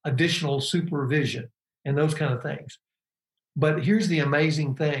of additional supervision and those kind of things. But here's the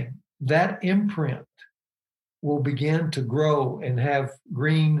amazing thing. That imprint will begin to grow and have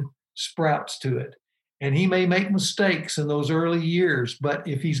green sprouts to it. And he may make mistakes in those early years, but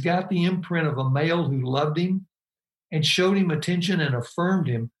if he's got the imprint of a male who loved him and showed him attention and affirmed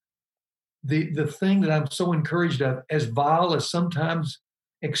him, the thing that I'm so encouraged of, as vile as sometimes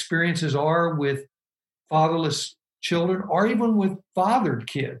experiences are with fatherless children, or even with fathered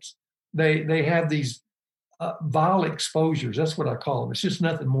kids, they have these vile exposures. That's what I call them. It's just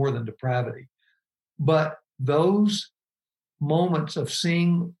nothing more than depravity. But those moments of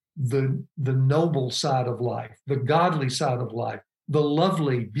seeing the noble side of life, the godly side of life, the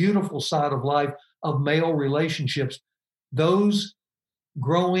lovely, beautiful side of life of male relationships, those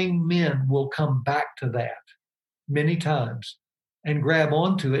growing men will come back to that many times and grab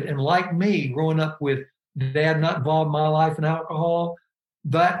onto it. And like me, growing up with dad not involved in my life in alcohol,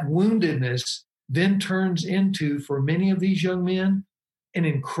 that woundedness then turns into, for many of these young men, an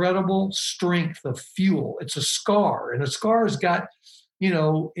incredible strength of fuel. It's a scar, and a scar has got,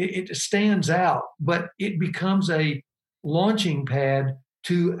 it stands out, but it becomes a launching pad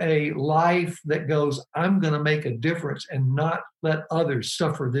to a life that goes, I'm going to make a difference and not let others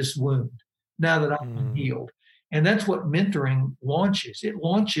suffer this wound now that I'm healed. And that's what mentoring launches. It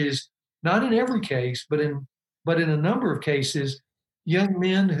launches, not in every case, but in a number of cases, young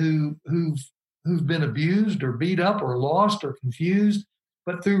men who've been abused or beat up or lost or confused,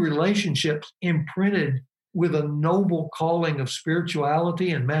 but through relationships imprinted with a noble calling of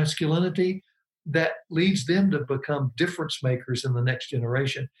spirituality and masculinity that leads them to become difference makers in the next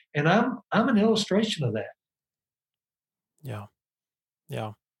generation. And I'm an illustration of that. Yeah.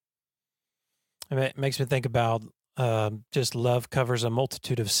 Yeah. I mean, it makes me think about just love covers a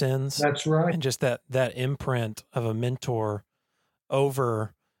multitude of sins. That's right. And just that imprint of a mentor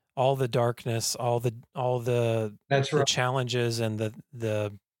over all the darkness, all the That's right. the challenges and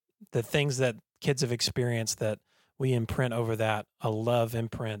the things that kids have experienced, that we imprint over that, a love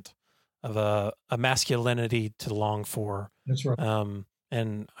imprint of a masculinity to long for. That's right.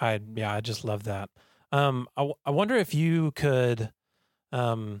 And I just love that. I wonder if you could,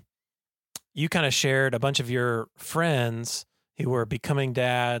 you kind of shared a bunch of your friends who were becoming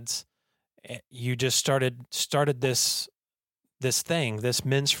dads. You just started this thing, this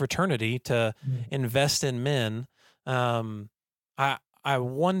men's fraternity to invest in men. I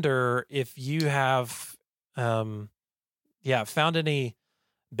wonder if you have, found any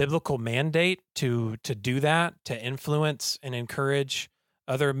biblical mandate to do that, to influence and encourage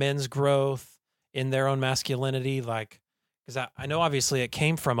other men's growth in their own masculinity. Like, because I know obviously it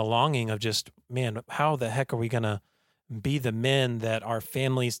came from a longing of just, man, how the heck are we going to be the men that our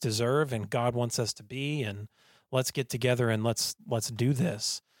families deserve and God wants us to be? And let's get together and let's do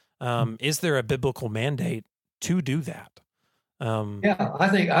this. Is there a biblical mandate to do that? I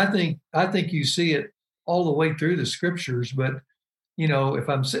think you see it all the way through the scriptures. But if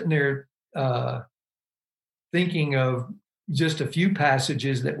I'm sitting there thinking of just a few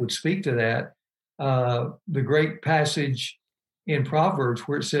passages that would speak to that, the great passage in Proverbs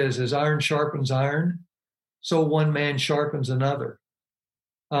where it says, "As iron sharpens iron, so one man sharpens another."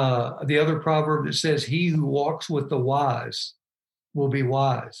 The other proverb that says, "He who walks with the wise will be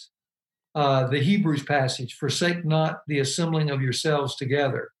wise." The Hebrews passage, "Forsake not the assembling of yourselves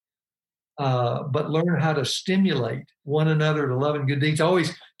together, but learn how to stimulate one another to love and good deeds." I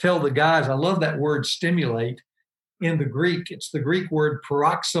always tell the guys, I love that word stimulate. In the Greek, it's the Greek word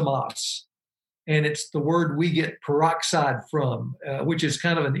paroxymos, and it's the word we get peroxide from, which is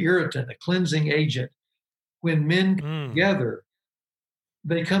kind of an irritant, a cleansing agent. When men come together,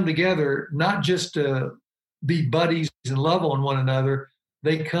 they come together not just to be buddies and love on one another.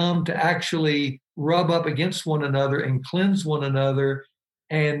 They come to actually rub up against one another and cleanse one another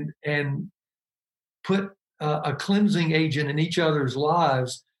and put a cleansing agent in each other's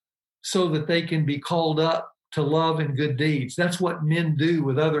lives so that they can be called up to love and good deeds. That's what men do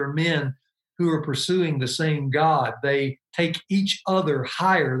with other men who are pursuing the same God. They take each other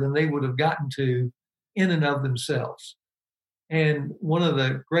higher than they would have gotten to in and of themselves. And one of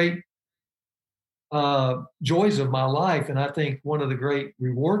the great joys of my life, and I think one of the great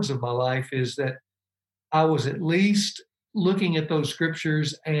rewards of my life, is that I was at least looking at those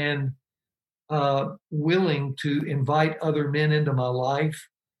scriptures and willing to invite other men into my life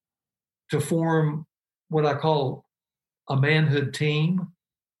to form what I call a manhood team.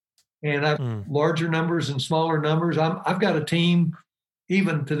 And I've larger numbers and smaller numbers. I've got a team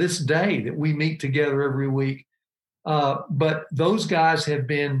even to this day that we meet together every week. But those guys have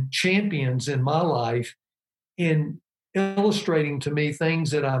been champions in my life in illustrating to me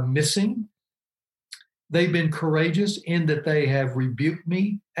things that I'm missing. They've been courageous in that they have rebuked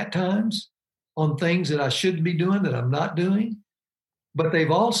me at times on things that I should be doing that I'm not doing. But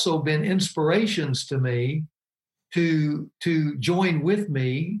they've also been inspirations to me to join with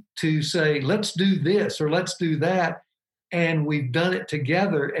me to say, let's do this or let's do that. And we've done it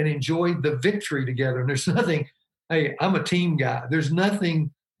together and enjoyed the victory together. And there's nothing, hey, I'm a team guy. There's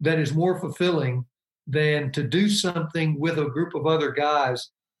nothing that is more fulfilling than to do something with a group of other guys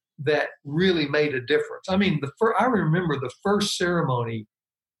that really made a difference. I mean, I remember the first ceremony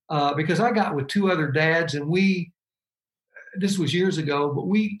because I got with two other dads, and this was years ago, but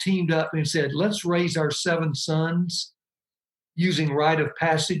we teamed up and said, let's raise our 7 sons using rite of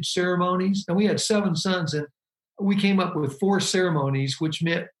passage ceremonies. And we had 7 sons, and we came up with 4 ceremonies, which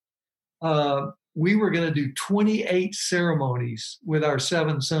meant we were going to do 28 ceremonies with our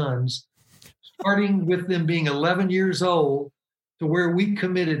 7 sons, starting with them being 11 years old, to where we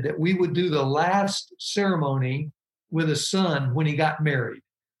committed that we would do the last ceremony with a son when he got married,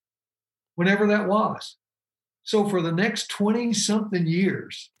 whenever that was. So for the next 20-something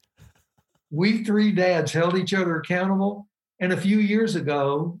years, we 3 dads held each other accountable. And a few years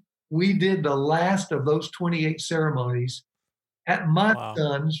ago, we did the last of those 28 ceremonies at my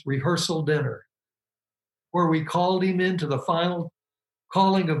son's rehearsal dinner, where we called him into the final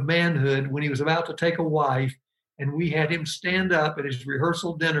calling of manhood when he was about to take a wife. And we had him stand up at his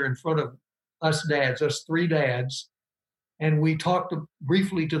rehearsal dinner in front of us dads, us 3 dads. And we talked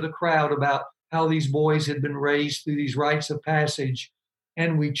briefly to the crowd about how these boys had been raised through these rites of passage.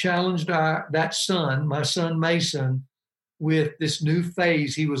 And we challenged that son, my son Mason, with this new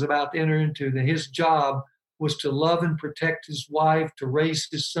phase he was about to enter into, that his job was to love and protect his wife, to raise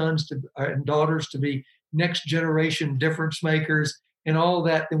his sons and daughters to be next generation difference makers and all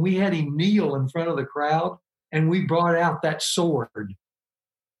that. Then we had him kneel in front of the crowd, and we brought out that sword,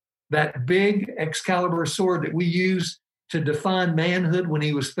 that big Excalibur sword that we used to define manhood when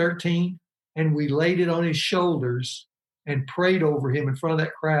he was 13. And we laid it on his shoulders and prayed over him in front of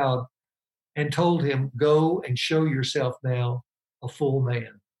that crowd and told him, go and show yourself now a full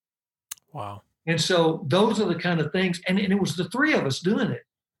man. Wow. And so those are the kind of things. And it was the 3 of us doing it.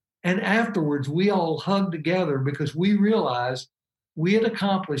 And afterwards, we all hugged together because we realized we had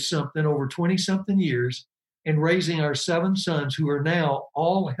accomplished something over 20-something years in raising our 7 sons, who are now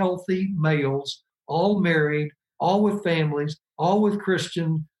all healthy males, all married, all with families, all with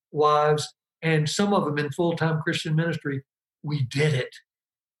Christian wives, and some of them in full-time Christian ministry. We did it.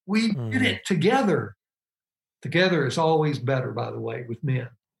 We did it together. Together is always better, by the way, with men.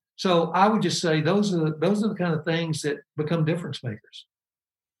 So I would just say those are the kind of things that become difference makers.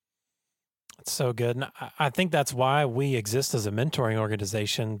 That's so good. And I think that's why we exist as a mentoring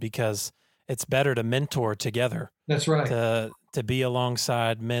organization, because it's better to mentor together. That's right. To be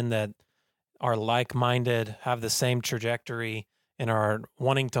alongside men that are like-minded, have the same trajectory, and are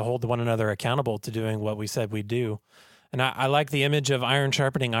wanting to hold one another accountable to doing what we said we'd do. And I like the image of iron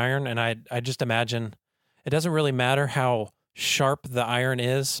sharpening iron, and I just imagine it doesn't really matter how sharp the iron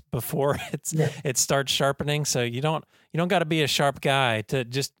is before it starts sharpening. So you don't got to be a sharp guy to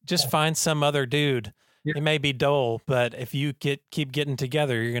just find some other dude. Yeah. It may be dull, but if you keep getting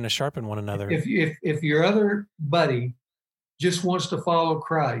together, you're going to sharpen one another. If your other buddy just wants to follow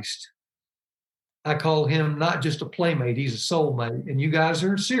Christ, I call him not just a playmate, he's a soulmate. And you guys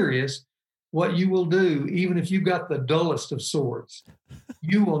are serious. What you will do, even if you've got the dullest of swords,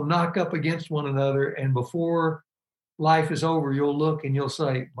 you will knock up against one another. And before life is over, you'll look and you'll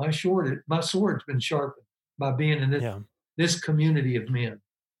say, my sword's been sharpened by being in this community of men.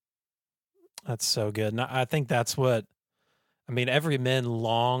 That's so good. And I think that's what, every man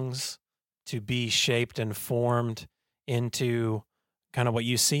longs to be shaped and formed into kind of what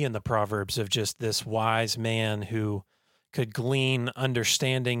you see in the Proverbs of just this wise man who could glean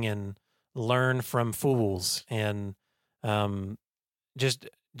understanding and learn from fools, and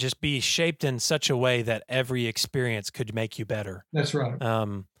just be shaped in such a way that every experience could make you better. That's right.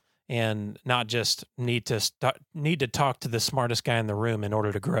 And not just need to talk to the smartest guy in the room in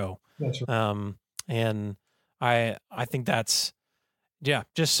order to grow. That's right. And I think that's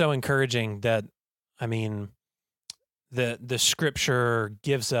just so encouraging that the scripture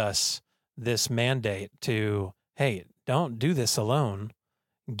gives us this mandate to, hey, don't do this alone.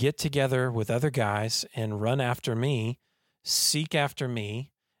 Get together with other guys and run after me, seek after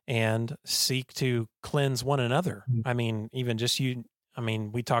me, and seek to cleanse one another. Even just you,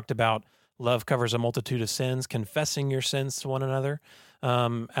 we talked about love covers a multitude of sins, confessing your sins to one another,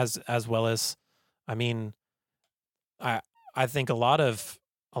 as well as, I think a lot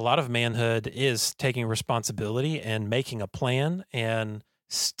of manhood is taking responsibility and making a plan and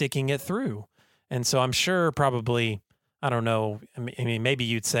sticking it through. And so I'm sure probably, I don't know, maybe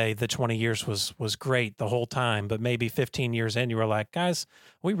you'd say the 20 years was great the whole time, but maybe 15 years in, you were like, guys,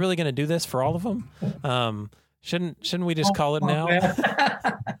 are we really going to do this for all of them? Shouldn't we just call it now?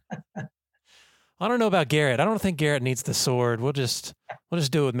 I don't know about Garrett. I don't think Garrett needs the sword. We'll just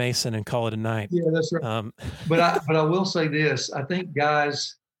do it with Mason and call it a night. Yeah, that's right. But I will say this. I think,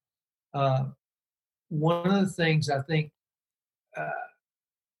 guys, one of the things I think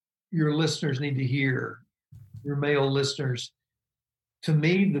your listeners need to hear, your male listeners. To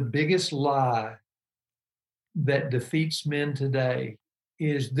me, the biggest lie that defeats men today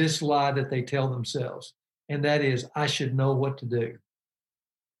is this lie that they tell themselves, and that is, I should know what to do.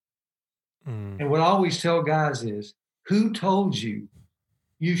 And what I always tell guys is, who told you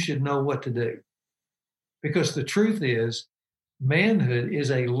you should know what to do? Because the truth is, manhood is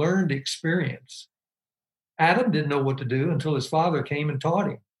a learned experience. Adam didn't know what to do until his father came and taught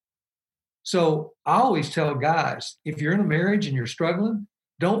him. So I always tell guys, if you're in a marriage and you're struggling,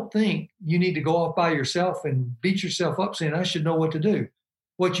 don't think you need to go off by yourself and beat yourself up saying, I should know what to do.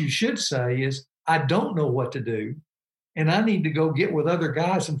 What you should say is, I don't know what to do, and I need to go get with other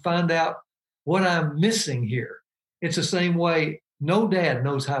guys and find out what I'm missing here. It's the same way no dad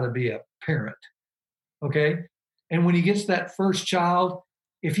knows how to be a parent, okay? And when he gets that first child,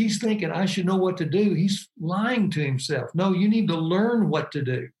 if he's thinking, I should know what to do, he's lying to himself. No, you need to learn what to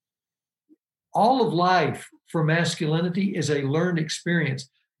do. All of life for masculinity is a learned experience.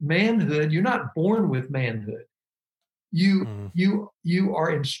 Manhood, you're not born with manhood. You are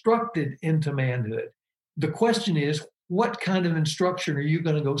instructed into manhood. The question is, what kind of instruction are you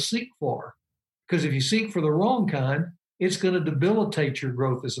going to go seek for? Because if you seek for the wrong kind, it's going to debilitate your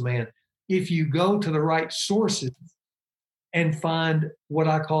growth as a man. If you go to the right sources and find what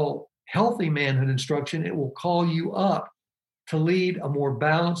I call healthy manhood instruction, it will call you up to lead a more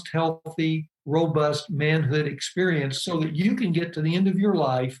balanced, healthy, robust manhood experience so that you can get to the end of your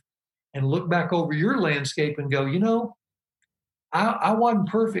life and look back over your landscape and go, you know, I wasn't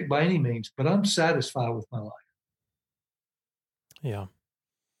perfect by any means, but I'm satisfied with my life. Yeah.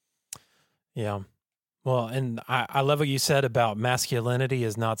 Yeah. Well, and I love what you said about masculinity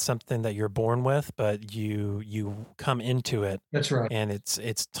is not something that you're born with, but you come into it. That's right. And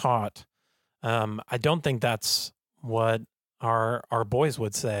it's taught. I don't think that's what our boys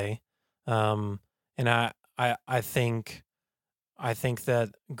would say. And I think that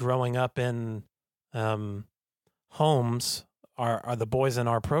growing up in homes, are the boys in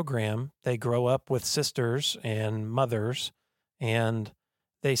our program, they grow up with sisters and mothers, and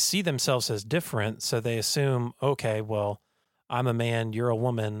they see themselves as different. So they assume, okay, well, I'm a man, you're a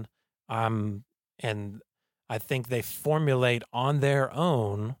woman. And I think they formulate on their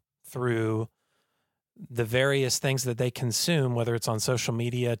own through the various things that they consume, whether it's on social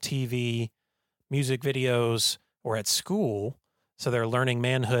media, TV, music videos, or at school. So they're learning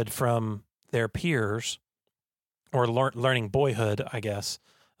manhood from their peers, or learning boyhood, I guess.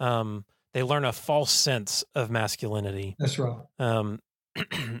 They learn a false sense of masculinity. That's right.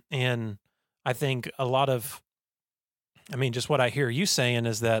 And I think just what I hear you saying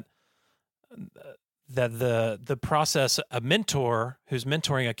is that the process, a mentor who's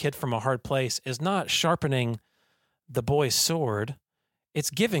mentoring a kid from a hard place is not sharpening the boy's sword, it's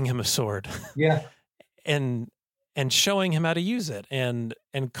giving him a sword. Yeah. and showing him how to use it and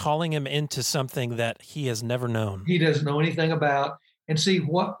calling him into something that he has never known. He doesn't know anything about. And see,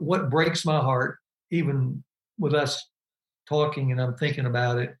 what breaks my heart, even with us talking and I'm thinking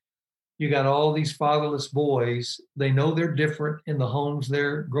about it, you got all these fatherless boys. They know they're different in the homes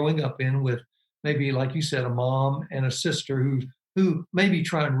they're growing up in with maybe, like you said, a mom and a sister who may be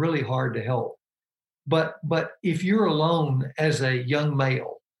trying really hard to help. But if you're alone as a young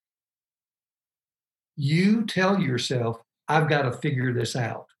male, you tell yourself, I've got to figure this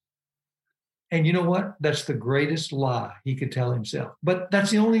out. And you know what? That's the greatest lie he could tell himself. But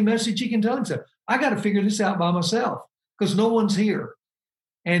that's the only message he can tell himself. I got to figure this out by myself because no one's here.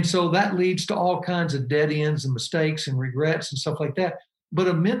 And so that leads to all kinds of dead ends and mistakes and regrets and stuff like that. But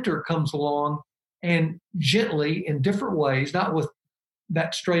a mentor comes along and gently, in different ways, not with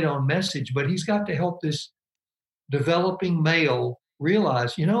that straight on message, but he's got to help this developing male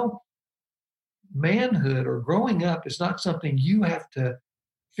realize, you know, manhood or growing up is not something you have to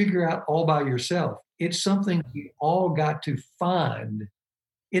figure out all by yourself. It's something we all got to find.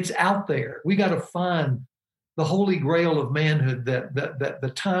 It's out there. We got to find the holy grail of manhood,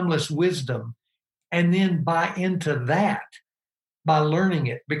 the timeless wisdom, and then buy into that by learning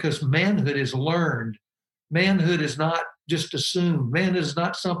it, because manhood is learned. Manhood is not just assumed. Manhood is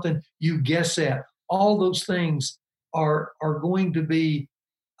not something you guess at. All those things are going to be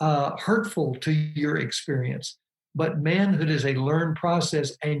hurtful to your experience. But manhood is a learned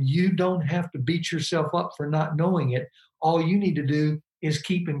process, and you don't have to beat yourself up for not knowing it. All you need to do is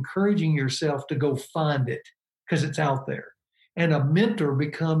keep encouraging yourself to go find it, because it's out there. And a mentor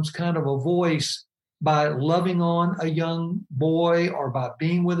becomes kind of a voice by loving on a young boy or by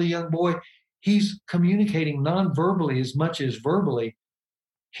being with a young boy. He's communicating non-verbally as much as verbally.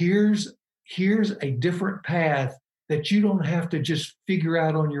 Here's a different path that you don't have to just figure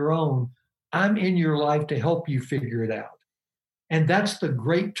out on your own. I'm in your life to help you figure it out. And that's the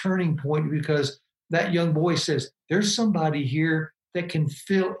great turning point, because that young boy says, there's somebody here that can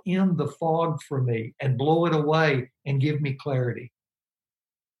fill in the fog for me and blow it away and give me clarity.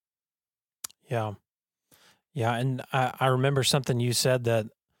 Yeah. Yeah. And I remember something you said,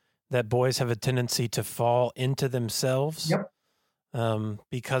 that boys have a tendency to fall into themselves. Yep.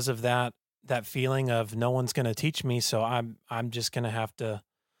 Because of that feeling of no one's going to teach me. So I'm just going to have to,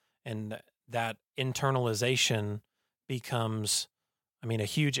 and that internalization becomes, a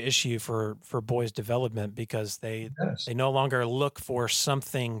huge issue for boys' development, because they no longer look for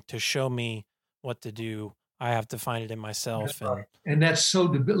something to show me what to do. I have to find it in myself. That's right. And that's so,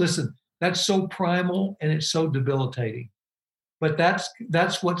 listen, that's so primal and it's so debilitating. But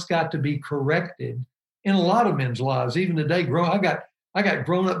that's what's got to be corrected in a lot of men's lives. Even today, I got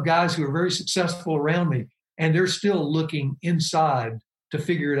grown-up guys who are very successful around me, and they're still looking inside to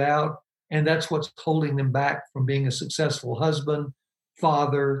figure it out. And that's what's holding them back from being a successful husband,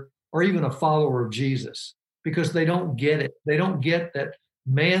 father, or even a follower of Jesus, because they don't get it. They don't get that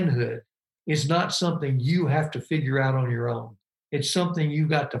manhood is not something you have to figure out on your own. It's something you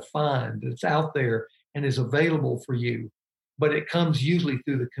got to find that's out there and is available for you. But it comes usually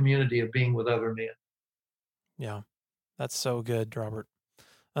through the community of being with other men. Yeah, that's so good, Robert.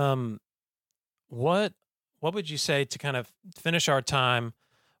 What would you say, to kind of finish our time?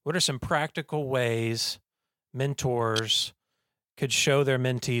 What are some practical ways mentors could show their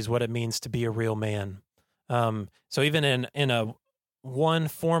mentees what it means to be a real man? So even in a one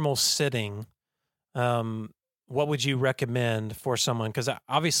formal sitting, what would you recommend for someone? Because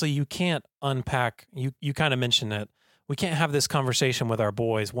obviously you can't unpack. You kind of mentioned it. We can't have this conversation with our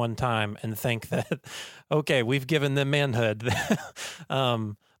boys one time and think that, okay, we've given them manhood.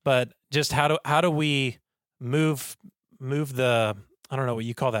 But just how do we move the, I don't know what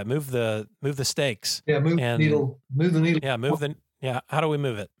you call that, move the stakes. Yeah, move the needle. Yeah, how do we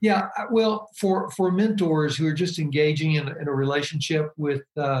move it? Yeah, well, for mentors who are just engaging in a relationship with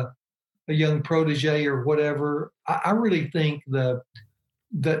a young protege or whatever, I really think the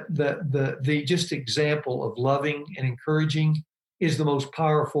just example of loving and encouraging is the most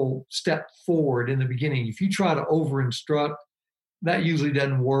powerful step forward in the beginning. If you try to over instruct, that usually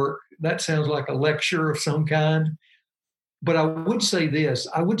doesn't work. That sounds like a lecture of some kind. But I would say this.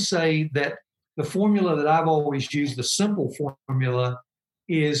 I would say that the formula that I've always used, the simple formula,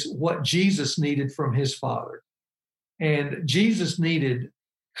 is what Jesus needed from his Father. And Jesus needed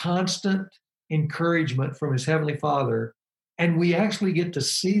constant encouragement from his Heavenly Father. And we actually get to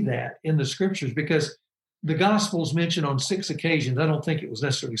see that in the scriptures, because the Gospels mention on 6 occasions. I don't think it was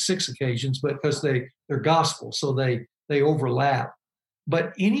necessarily 6 occasions, but because they're Gospels, so they overlap.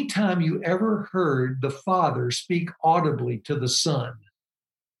 But anytime you ever heard the Father speak audibly to the Son,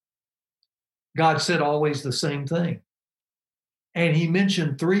 God said always the same thing. And he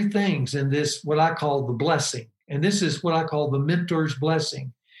mentioned 3 things in this, what I call the blessing. And this is what I call the mentor's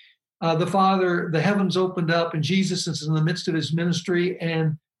blessing. The Father, the heavens opened up, and Jesus is in the midst of his ministry,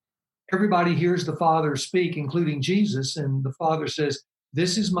 and everybody hears the Father speak, including Jesus. And the Father says,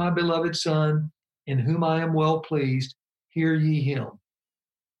 "This is my beloved Son, in whom I am well pleased. Hear ye him."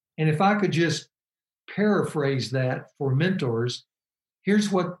 And if I could just paraphrase that for mentors,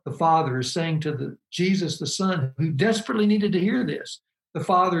 here's what the Father is saying to Jesus, the Son, who desperately needed to hear this. The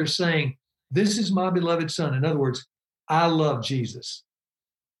Father is saying, "This is my beloved Son." In other words, I love Jesus,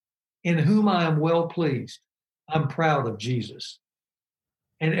 in whom I am well pleased. I'm proud of Jesus.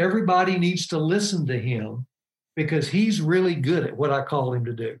 And everybody needs to listen to him, because he's really good at what I call him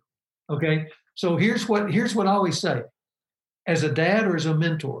to do. Okay? So here's what I always say. As a dad or as a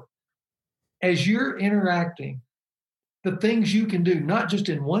mentor, as you're interacting, the things you can do, not just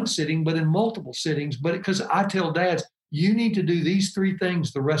in one sitting, but in multiple sittings, but because I tell dads, you need to do these 3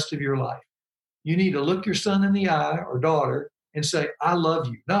 things the rest of your life. You need to look your son in the eye or daughter and say, "I love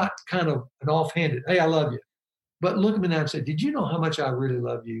you," not kind of an offhanded, "Hey, I love you," but look at me now and say, "Did you know how much I really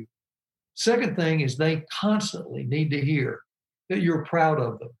love you?" Second thing is they constantly need to hear that you're proud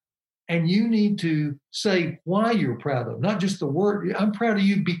of them. And you need to say why you're proud of them, not just the word, "I'm proud of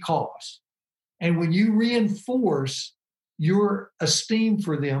you because." And when you reinforce your esteem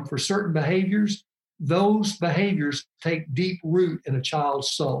for them for certain behaviors, those behaviors take deep root in a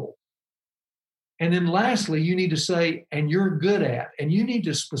child's soul. And then lastly, you need to say, "and you're good at," and you need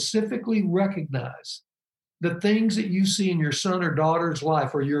to specifically recognize the things that you see in your son or daughter's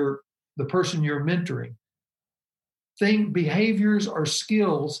life, or the person you're mentoring. Behaviors or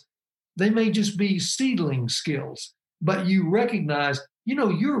skills, they may just be seedling skills, but you recognize,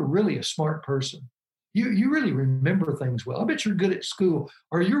 you're really a smart person. You really remember things well. I bet you're good at school.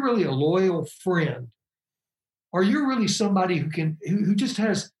 Are you really a loyal friend? Are you really somebody who just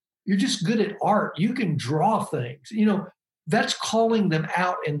has, you're just good at art? You can draw things. That's calling them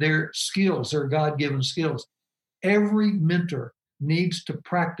out in their skills, their God-given skills. Every mentor needs to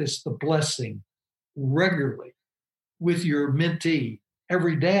practice the blessing regularly with your mentee.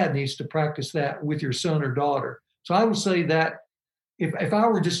 Every dad needs to practice that with your son or daughter. So I would say that if I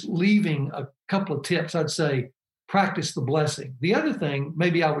were just leaving a couple of tips, I'd say practice the blessing. The other thing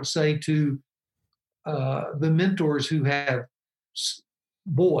maybe I would say to the mentors who have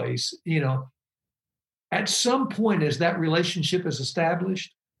boys, at some point as that relationship is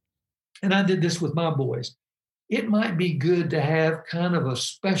established, and I did this with my boys, it might be good to have kind of a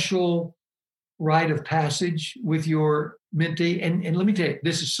special rite of passage with your mentee. And let me tell you,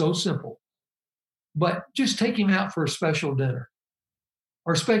 this is so simple, but just take him out for a special dinner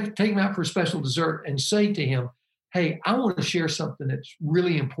or take him out for a special dessert and say to him, hey, I want to share something that's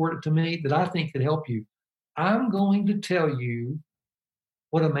really important to me that I think could help you. I'm going to tell you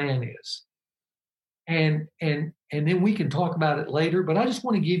what a man is. And then we can talk about it later, but I just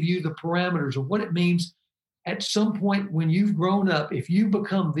want to give you the parameters of what it means. At some point when you've grown up, if you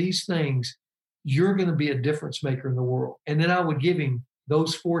become these things, you're going to be a difference maker in the world. And then I would give him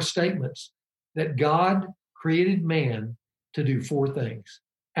those 4 statements that God created man to do 4 things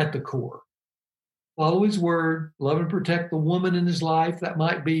at the core. Follow his word, love and protect the woman in his life. That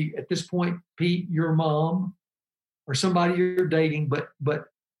might be, at this point, Pete, your mom or somebody you're dating, but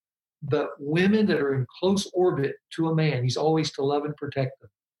the women that are in close orbit to a man, he's always to love and protect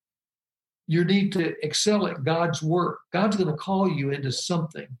them. You need to excel at God's work. God's going to call you into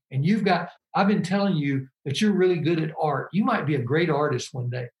something. And I've been telling you that you're really good at art. You might be a great artist one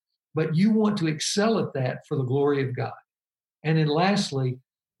day, but you want to excel at that for the glory of God. And then lastly,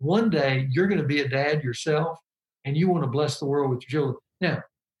 one day you're going to be a dad yourself and you want to bless the world with your children. Now,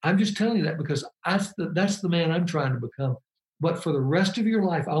 I'm just telling you that because that's the man I'm trying to become. But for the rest of your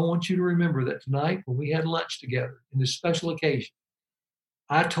life, I want you to remember that tonight when we had lunch together in this special occasion,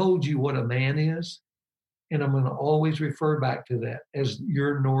 I told you what a man is, and I'm going to always refer back to that as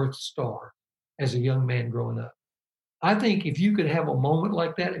your North Star as a young man growing up. I think if you could have a moment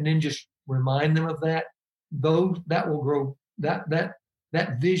like that and then just remind them of that, that will grow,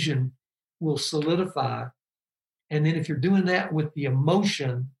 that vision will solidify. And then if you're doing that with the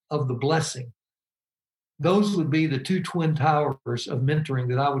emotion of the blessing, those would be the 2 twin towers of mentoring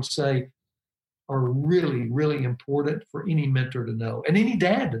that I would say are really, really important for any mentor to know and any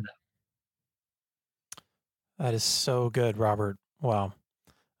dad to know. That is so good, Robert. Wow.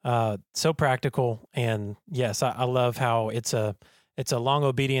 So practical. And yes, I love how it's a long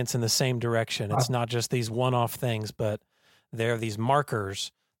obedience in the same direction. It's not just these one-off things, but there are these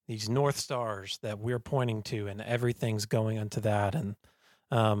markers, these North Stars that we're pointing to, and everything's going unto that. And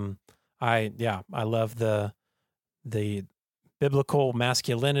I love the biblical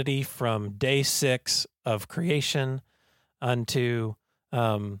masculinity from day 6 of creation unto,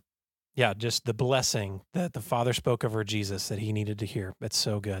 just the blessing that the Father spoke over Jesus that he needed to hear. It's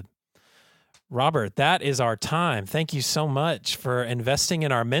so good. Robert, that is our time. Thank you so much for investing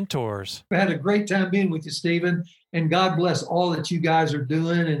in our mentors. I had a great time being with you, Stephen, and God bless all that you guys are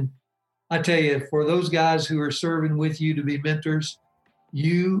doing. And I tell you, for those guys who are serving with you to be mentors,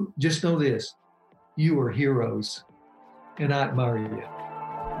 you just know this, you are heroes, and I admire you.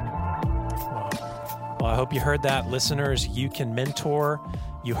 Well, I hope you heard that, listeners. You can mentor.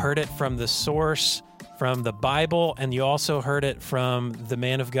 You heard it from the source, from the Bible, and you also heard it from the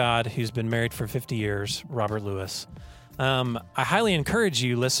man of God who's been married for 50 years, Robert Lewis. I highly encourage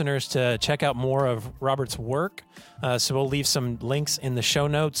you, listeners, to check out more of Robert's work. So we'll leave some links in the show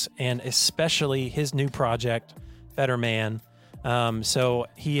notes, and especially his new project, Better Man. So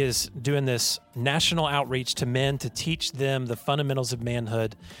he is doing this national outreach to men to teach them the fundamentals of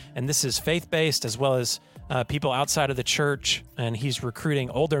manhood. And this is faith-based as well as people outside of the church. And he's recruiting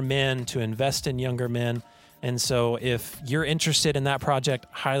older men to invest in younger men. And so if you're interested in that project,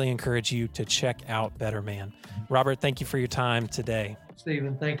 highly encourage you to check out Better Man. Robert, thank you for your time today.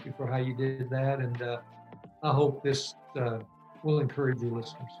 Stephen, thank you for how you did that. And I hope this will encourage your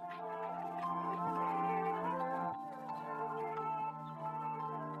listeners.